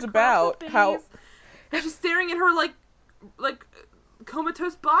lines across about the face, how... and she's staring at her like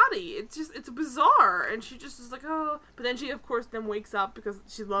comatose body. It's bizarre, and she just is like, oh, but then she of course then wakes up because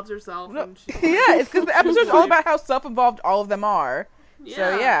she loves herself. No. And she, yeah, it's because the episode's all about how self-involved all of them are. Yeah,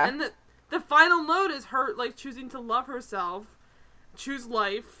 so yeah. And the final note is her, like, choosing to love herself, choose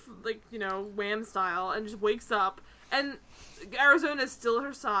life, like, Wham style, and just wakes up, and Arizona is still at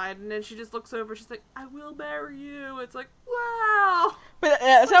her side, and then she just looks over, she's like, I will marry you. It's like, wow. But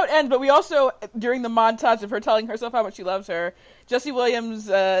that's how it ends, but we also, during the montage of her telling herself how much she loves her, Jesse Williams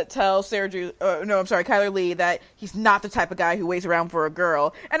tells Kyler Lee that he's not the type of guy who waits around for a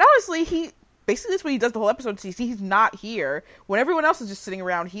girl, and honestly, basically that's what he does the whole episode, so he's not here. When everyone else is just sitting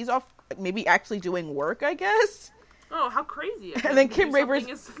around, he's off, maybe actually doing work, I guess. Oh, how crazy. And then Kim Raver's...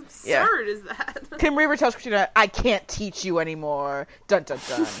 as absurd as that. Kim Raver tells Christina, I can't teach you anymore. Dun dun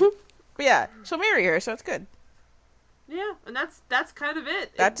dun. But yeah, she'll marry her, so it's good. Yeah, and that's kind of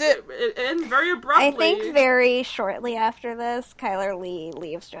it. That's it. It ends very abruptly. I think very shortly after this, Kyler Lee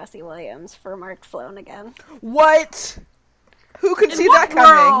leaves Jesse Williams for Mark Sloan again. What? Who could see what that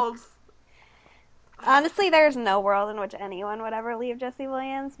coming? world? Honestly, there's no world in which anyone would ever leave Jesse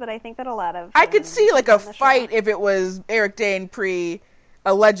Williams, but I think that a lot of I could see like a on the fight show. if it was Eric Dane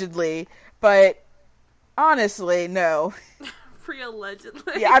allegedly, but honestly, no.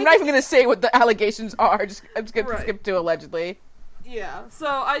 Pre-allegedly. Yeah, I'm not even gonna say what the allegations are. I'm just gonna Right. skip to allegedly. Yeah, so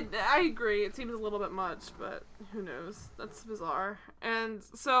I agree. It seems a little bit much, but who knows? That's bizarre. And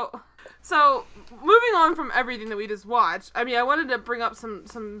so moving on from everything that we just watched, I mean, I wanted to bring up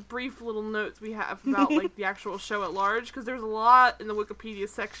some brief little notes we have about like the actual show at large, because there's a lot in the Wikipedia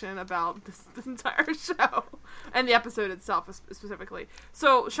section about this entire show and the episode itself specifically.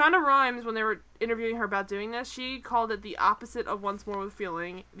 So Shonda Rhimes, when they were interviewing her about doing this, she called it the opposite of Once More with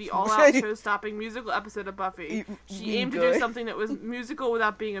Feeling, the all-out show-stopping musical episode of Buffy. She aimed to do something that was musical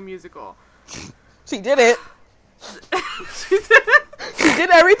without being a musical. She did it. She did it. She did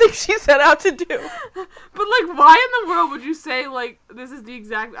everything she set out to do. But, like, why in the world would you say, like, this is the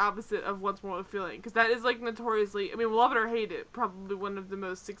exact opposite of Once More with Feeling? Because that is, like, notoriously, I mean, love it or hate it, probably one of the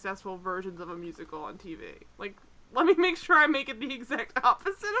most successful versions of a musical on TV. Like, let me make sure I make it the exact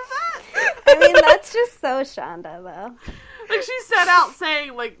opposite of that. I mean, that's just so Shonda, though. Like, she set out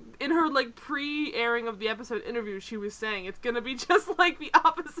saying, like, in her, like, pre-airing of the episode interview, she was saying it's gonna be just like the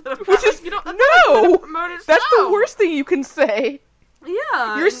opposite of that. Which is, Like, you know, that's no! promoted That's show. the worst thing you can say.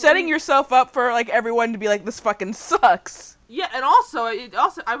 Yeah. You're setting yourself up for, like, everyone to be like, this fucking sucks. Yeah, and also,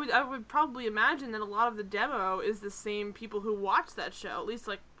 I would probably imagine that a lot of the demo is the same people who watch that show, at least,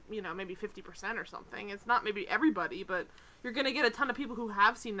 like, you know, maybe 50% or something. It's not maybe everybody, but you're gonna get a ton of people who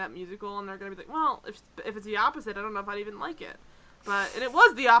have seen that musical, and they're gonna be like, well, if it's the opposite, I don't know if I'd even like it. And it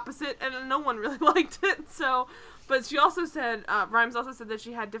was the opposite, and no one really liked it, so... But she also said, Rhimes also said that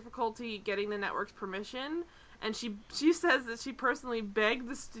she had difficulty getting the network's permission, and she says that she personally begged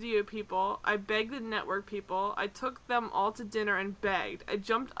the studio people, I begged the network people, I took them all to dinner and begged. I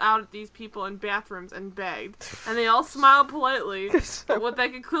jumped out at these people in bathrooms and begged. And they all smiled politely, but what they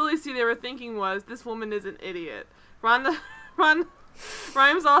could clearly see they were thinking was, this woman is an idiot. Rhimes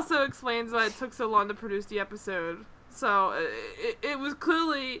also explains why it took so long to produce the episode. So, it was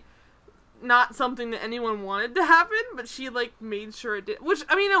clearly not something that anyone wanted to happen, but she, like, made sure it did. Which,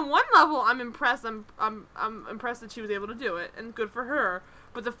 I mean, on one level, I'm impressed. I'm impressed that she was able to do it, and good for her.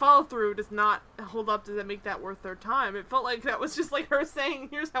 But the follow-through does not hold up to make that worth their time. It felt like that was just, like, her saying,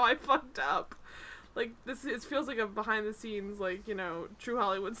 here's how I fucked up. Like, it feels like a behind-the-scenes, like, you know, True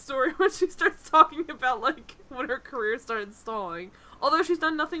Hollywood story when she starts talking about, like, when her career started stalling. Although she's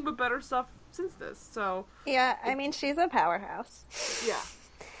done nothing but better stuff since this, so... Yeah, I mean, she's a powerhouse. Yeah.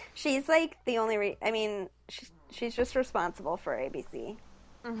 She's, like, the only I mean, she's just responsible for ABC.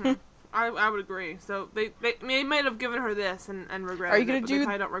 Mm-hmm. I would agree. So they might have given her this and regretted Are you gonna it, but do... they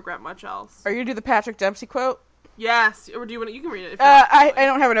probably don't regret much else. Are you gonna do the Patrick Dempsey quote? Yes, or do you want to, you can read it. If I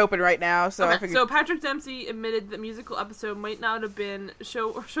don't have it open right now, so okay. I figured... So Patrick Dempsey admitted the musical episode might not have been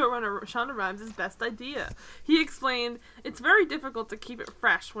showrunner Shonda Rhimes' best idea. He explained, it's very difficult to keep it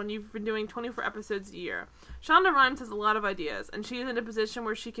fresh when you've been doing 24 episodes a year. Shonda Rhimes has a lot of ideas, and she is in a position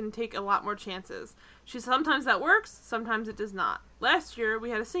where she can take a lot more chances. Sometimes that works, sometimes it does not. Last year,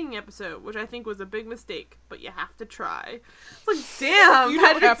 we had a singing episode, which I think was a big mistake, but you have to try. It's like, damn, You don't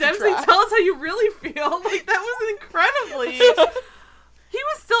Patrick have to Dempsey, try. tell us how you really feel. Like, that was incredibly... He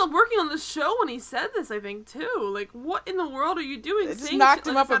was still working on the show when he said this, I think, too. Like, what in the world are you doing? It's saying knocked shit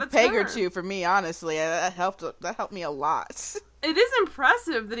him like up this a out of peg or turn? two for me, honestly. That helped me a lot. It is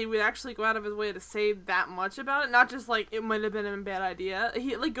impressive that he would actually go out of his way to say that much about it. Not just, like, it might have been a bad idea.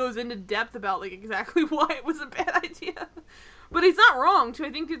 He, like, goes into depth about, like, exactly why it was a bad idea. But he's not wrong, too. I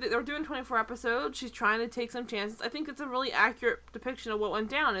think that they're doing 24 episodes. She's trying to take some chances. I think it's a really accurate depiction of what went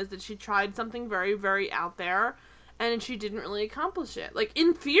down, is that she tried something very, very out there, and she didn't really accomplish it. Like,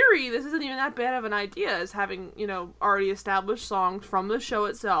 in theory, this isn't even that bad of an idea, as having, you know, already established songs from the show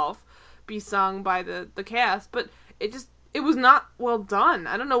itself be sung by the cast, but it was not well done.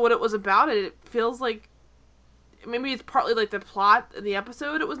 I don't know what it was about it. It feels like, maybe it's partly like the plot of the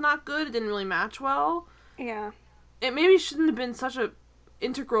episode, it was not good. It didn't really match well. Yeah. It maybe shouldn't have been such a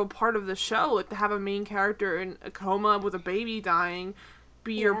integral part of the show, like to have a main character in a coma with a baby dying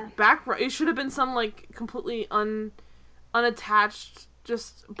be your background. It should have been some, like, completely unattached,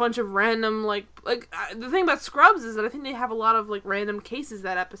 just a bunch of random, the thing about Scrubs is that I think they have a lot of, like, random cases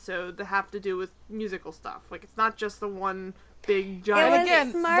that episode that have to do with musical stuff. Like, it's not just the one big giant... It was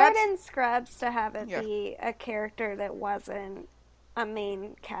again, smart that's- in Scrubs to have it Yeah. be a character that wasn't a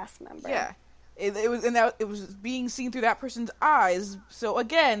main cast member. Yeah. It was being seen through that person's eyes. So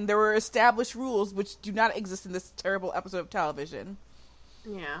again, there were established rules which do not exist in this terrible episode of television.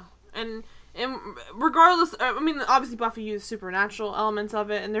 Yeah, and regardless, I mean, obviously Buffy used supernatural elements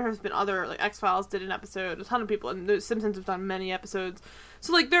of it, and there has been other, like, X-Files did an episode, a ton of people, and the Simpsons have done many episodes.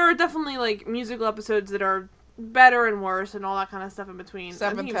 So, like, there are definitely, like, musical episodes that are better and worse, and all that kind of stuff in between.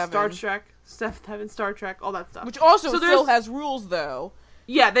 Seventh Heaven. Star Trek, all that stuff. Which also still has rules, though.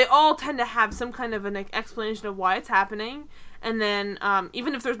 Yeah, they all tend to have some kind of an explanation of why it's happening, and then,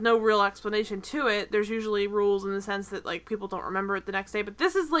 even if there's no real explanation to it, there's usually rules in the sense that, like, people don't remember it the next day, but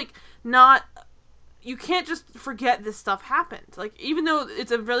this is, like, not... You can't just forget this stuff happened. Like, even though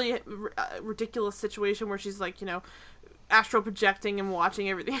it's a really ridiculous situation where she's, like, you know, astral projecting and watching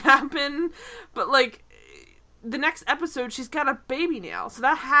everything happen, but, like, the next episode, she's got a baby now, so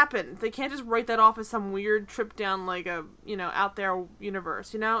that happened. They can't just write that off as some weird trip down, like, a, you know, out there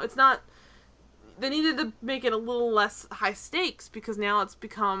universe, you know? It's not... They needed to make it a little less high stakes, because now it's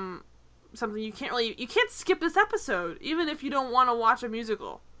become something you can't skip this episode, even if you don't want to watch a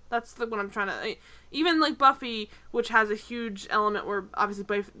musical. That's what I'm trying to... Even, like, Buffy, which has a huge element where,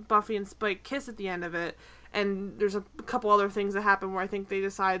 obviously, Buffy and Spike kiss at the end of it, and there's a couple other things that happen where I think they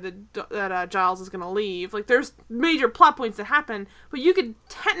decide that Giles is going to leave. Like, there's major plot points that happen, but you could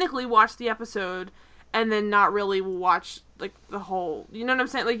technically watch the episode and then not really watch, like, the whole... You know what I'm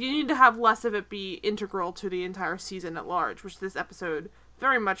saying? Like, you need to have less of it be integral to the entire season at large, which this episode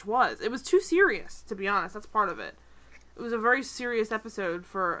very much was. It was too serious, to be honest. That's part of it. It was a very serious episode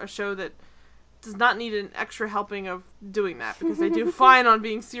for a show that does not need an extra helping of doing that, because they do fine on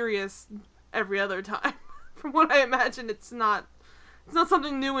being serious every other time. From what I imagine, it's not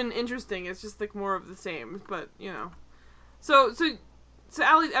something new and interesting. It's just, like, more of the same. But, you know. So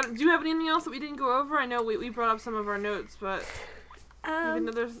Allie, do you have anything else that we didn't go over? I know we brought up some of our notes, but even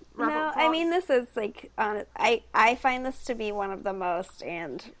though there's wrap-up I mean, this is, like, I find this to be one of the most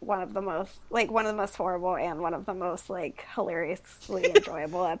horrible and one of the most, like, hilariously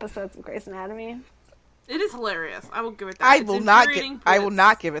enjoyable episodes of Grey's Anatomy. It is hilarious. I will give it that. I will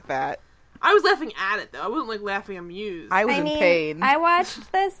not give it that. I was laughing at it, though. I wasn't, like, laughing amused. I was in pain. I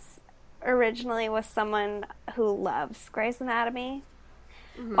watched this originally with someone who loves Grey's Anatomy.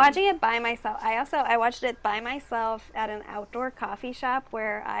 Mm-hmm. Watching it by myself, I watched it by myself at an outdoor coffee shop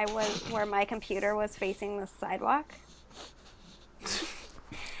where my computer was facing the sidewalk.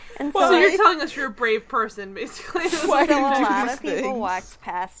 And so you're telling us you're a brave person, basically. Why so a lot of people walked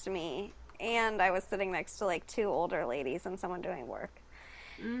past me, and I was sitting next to, like, two older ladies and someone doing work.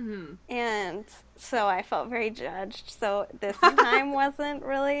 Mm-hmm. And so I felt very judged. So this time wasn't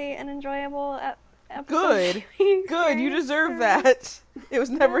really an enjoyable episode. Good. You deserve that. It was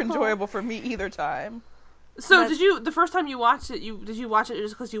never enjoyable for me either time. So the first time you watched it, did you watch it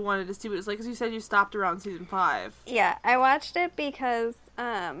just because you wanted to see what it's like? Because you said you stopped around season 5. Yeah, I watched it because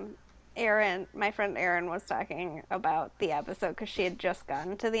Erin, my friend Erin, was talking about the episode because she had just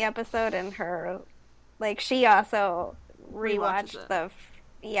gotten to the episode, and she also rewatched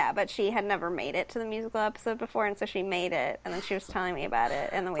but she had never made it to the musical episode before, and so she made it, and then she was telling me about it,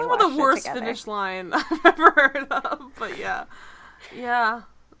 and then we watched it together. The worst finish line I've ever heard of, but yeah.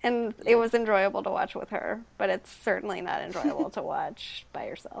 And it was enjoyable to watch with her, but it's certainly not enjoyable to watch by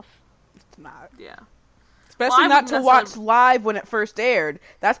yourself. It's not. Yeah. Especially not to watch live when it first aired.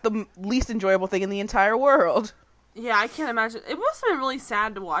 That's the least enjoyable thing in the entire world. Yeah, I can't imagine. It must have been really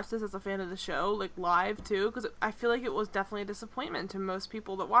sad to watch this as a fan of the show, like, live, too, because I feel like it was definitely a disappointment to most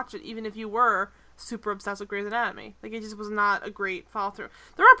people that watch it, even if you were super obsessed with Grey's Anatomy. Like, it just was not a great follow-through.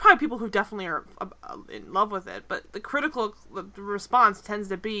 There are probably people who definitely are in love with it, but the critical response tends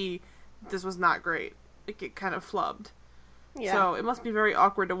to be, this was not great. Like, it kind of flubbed. Yeah. So it must be very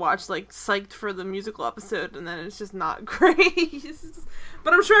awkward to watch, like, psyched for the musical episode, and then it's just not great.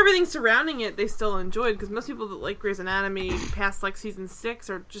 But I'm sure everything surrounding it they still enjoyed, because most people that like Grey's Anatomy past, like, season 6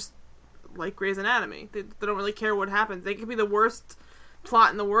 are just like Grey's Anatomy. They don't really care what happens. They could be the worst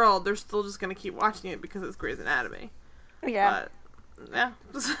plot in the world. They're still just going to keep watching it because it's Grey's Anatomy. Yeah. But, yeah.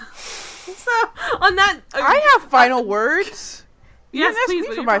 So, on that... I have final words. Yes, please.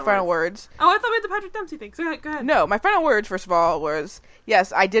 For my final words. Oh, I thought we had the Patrick Dempsey thing. So go ahead. No, my final words, first of all, was,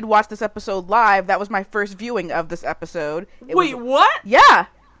 yes, I did watch this episode live. That was my first viewing of this episode. Wait, what? Yeah.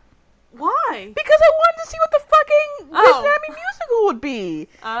 Why? Because I wanted to see what the fucking Grey's Anatomy musical would be.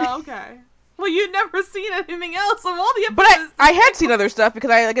 Oh, okay. Well, you'd never seen anything else of all the episodes. But I had seen other stuff because,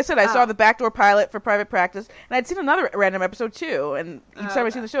 like I said, I saw the backdoor pilot for Private Practice, and I'd seen another random episode too. And each time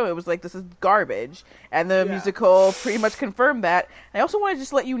I'd seen the show, it was like, this is garbage. And the musical pretty much confirmed that. And I also wanted to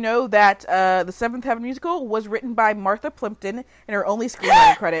just let you know that the Seventh Heaven musical was written by Martha Plimpton in her only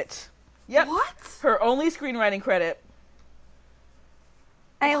screenwriting credit. Yep. What? Her only screenwriting credit.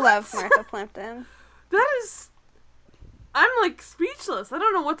 I love Martha Plimpton. That is... I'm, like, speechless. I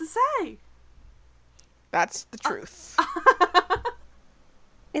don't know what to say. That's the truth.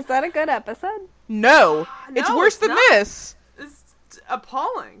 Is that a good episode? No. It's No, worse it's than not. this. It's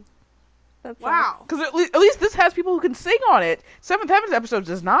appalling. That's Wow. Because at least this has people who can sing on it. Seventh Heaven's episode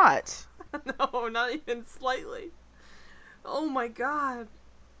does not. No, not even slightly. Oh my god.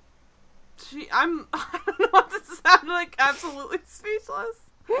 I don't know what to say. I'm, like, absolutely speechless.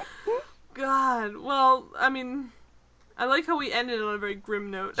 God. Well, I mean, I like how we ended on a very grim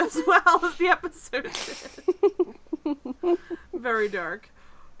note as well as the episode did. Very dark.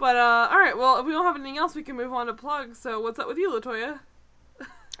 But, alright, well, if we don't have anything else, we can move on to plugs. So, what's up with you, LaToya?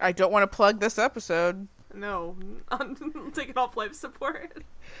 I don't want to plug this episode. No. I'm taking off life support.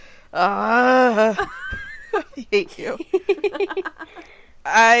 I hate you.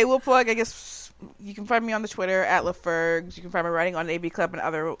 I will plug, I guess, you can find me on the Twitter at LaFergs. You can find my writing on AV Club and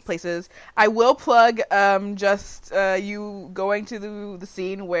other places. I will plug you going to the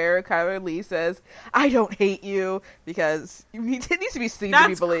scene where Kyler Lee says, "I don't hate you," because it needs to be seen to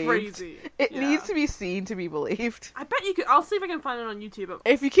be believed. Crazy. It Yeah. needs to be seen to be believed. I bet you could. I'll see if I can find it on YouTube.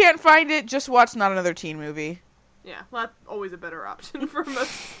 If you can't find it, just watch Not Another Teen Movie. Yeah, well, that's always a better option for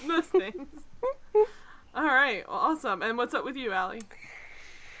most things. All right, well, awesome. And what's up with you, Allie?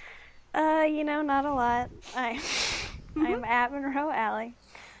 Not a lot. I'm at Monroe Alley.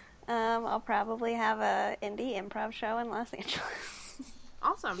 I'll probably have a indie improv show in Los Angeles.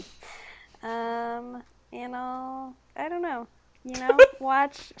 Awesome. I don't know.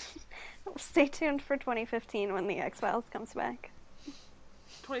 Watch. Stay tuned for 2015 when the X-Files comes back.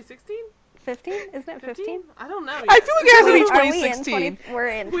 2016? 15? Isn't it 15? I don't know. I feel like it has to be Are we in 2016. we're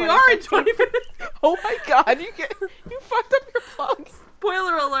in. We are in 2015. 2015. Oh my god, you fucked up your plugs.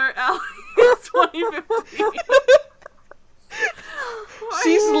 Spoiler alert, Allie is 2015.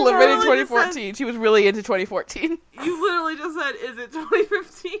 She's living in literally just 2014. She was really into 2014. You literally just said, is it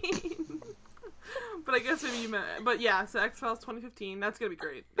 2015? But I guess maybe you meant it. But yeah, so X-Files 2015, that's gonna be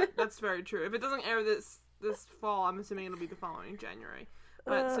great. That's very true. If it doesn't air this fall, I'm assuming it'll be the following January.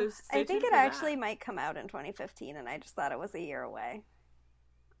 But so stay I think tuned it for actually that. might come out in 2015, and I just thought it was a year away.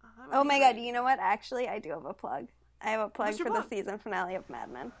 That might Oh be my great. god, you know what? Actually, I do have a plug. I have a plug What's your for plug? the season finale of Mad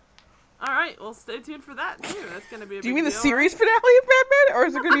Men. All right, well, stay tuned for that too. That's gonna be a Do you big mean the deal. series finale of Mad Men, or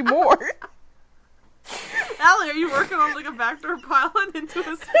is there going to be more? Allie, are you working on like a backdoor pilot into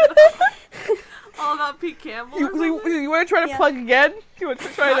a spin-off all about Pete Campbell? Or something? You want to try to Yeah. plug again? You want to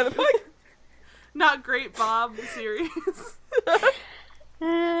try another plug? Not Great Bob the series.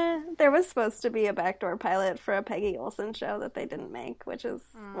 There was supposed to be a backdoor pilot for a Peggy Olson show that they didn't make, which is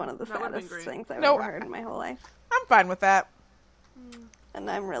one of the that would've been saddest great. things I've No, ever heard in my whole life. I'm fine with that. And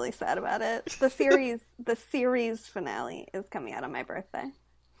I'm really sad about it. The series finale is coming out on my birthday.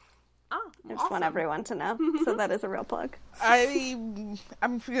 Oh, I just awesome. want everyone to know. So that is a real plug. I'm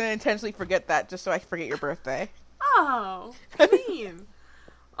going to intentionally forget that just so I can forget your birthday. Oh, mean.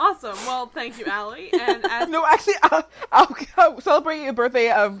 Awesome. Well, thank you, Allie. And as No, actually, I'll celebrate your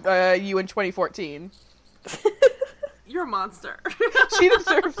birthday of you in 2014. you're a monster. She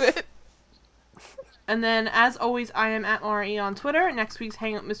deserves it. And then, as always, I am at Laura E on Twitter. Next week's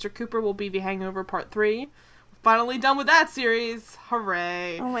Hang Up Mr. Cooper will be The Hangover Part 3. We're finally done with that series.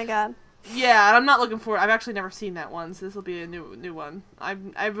 Hooray. Oh my god. Yeah, and I'm not looking forward. I've actually never seen that one, so this will be a new one.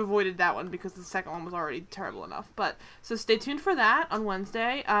 I've avoided that one because the second one was already terrible enough. But so stay tuned for that on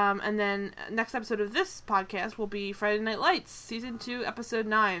Wednesday. And then next episode of this podcast will be Friday Night Lights, season 2, episode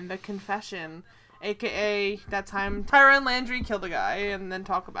 9, The Confession, aka that time Tyron Landry killed a guy, and then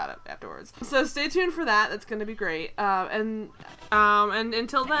talk about it afterwards. So stay tuned for that. That's going to be great. And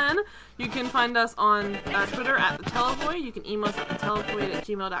until then, you can find us on Twitter at The Televoid. You can email us at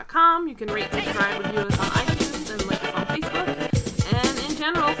thetelevoid@gmail.com. You can rate, subscribe, review us on iTunes, and like us on Facebook. And in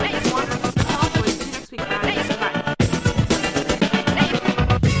general, thanks for watching The Televoid. See you next week, guys. Bye.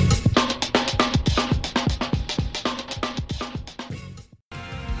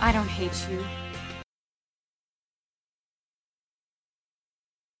 I don't hate you.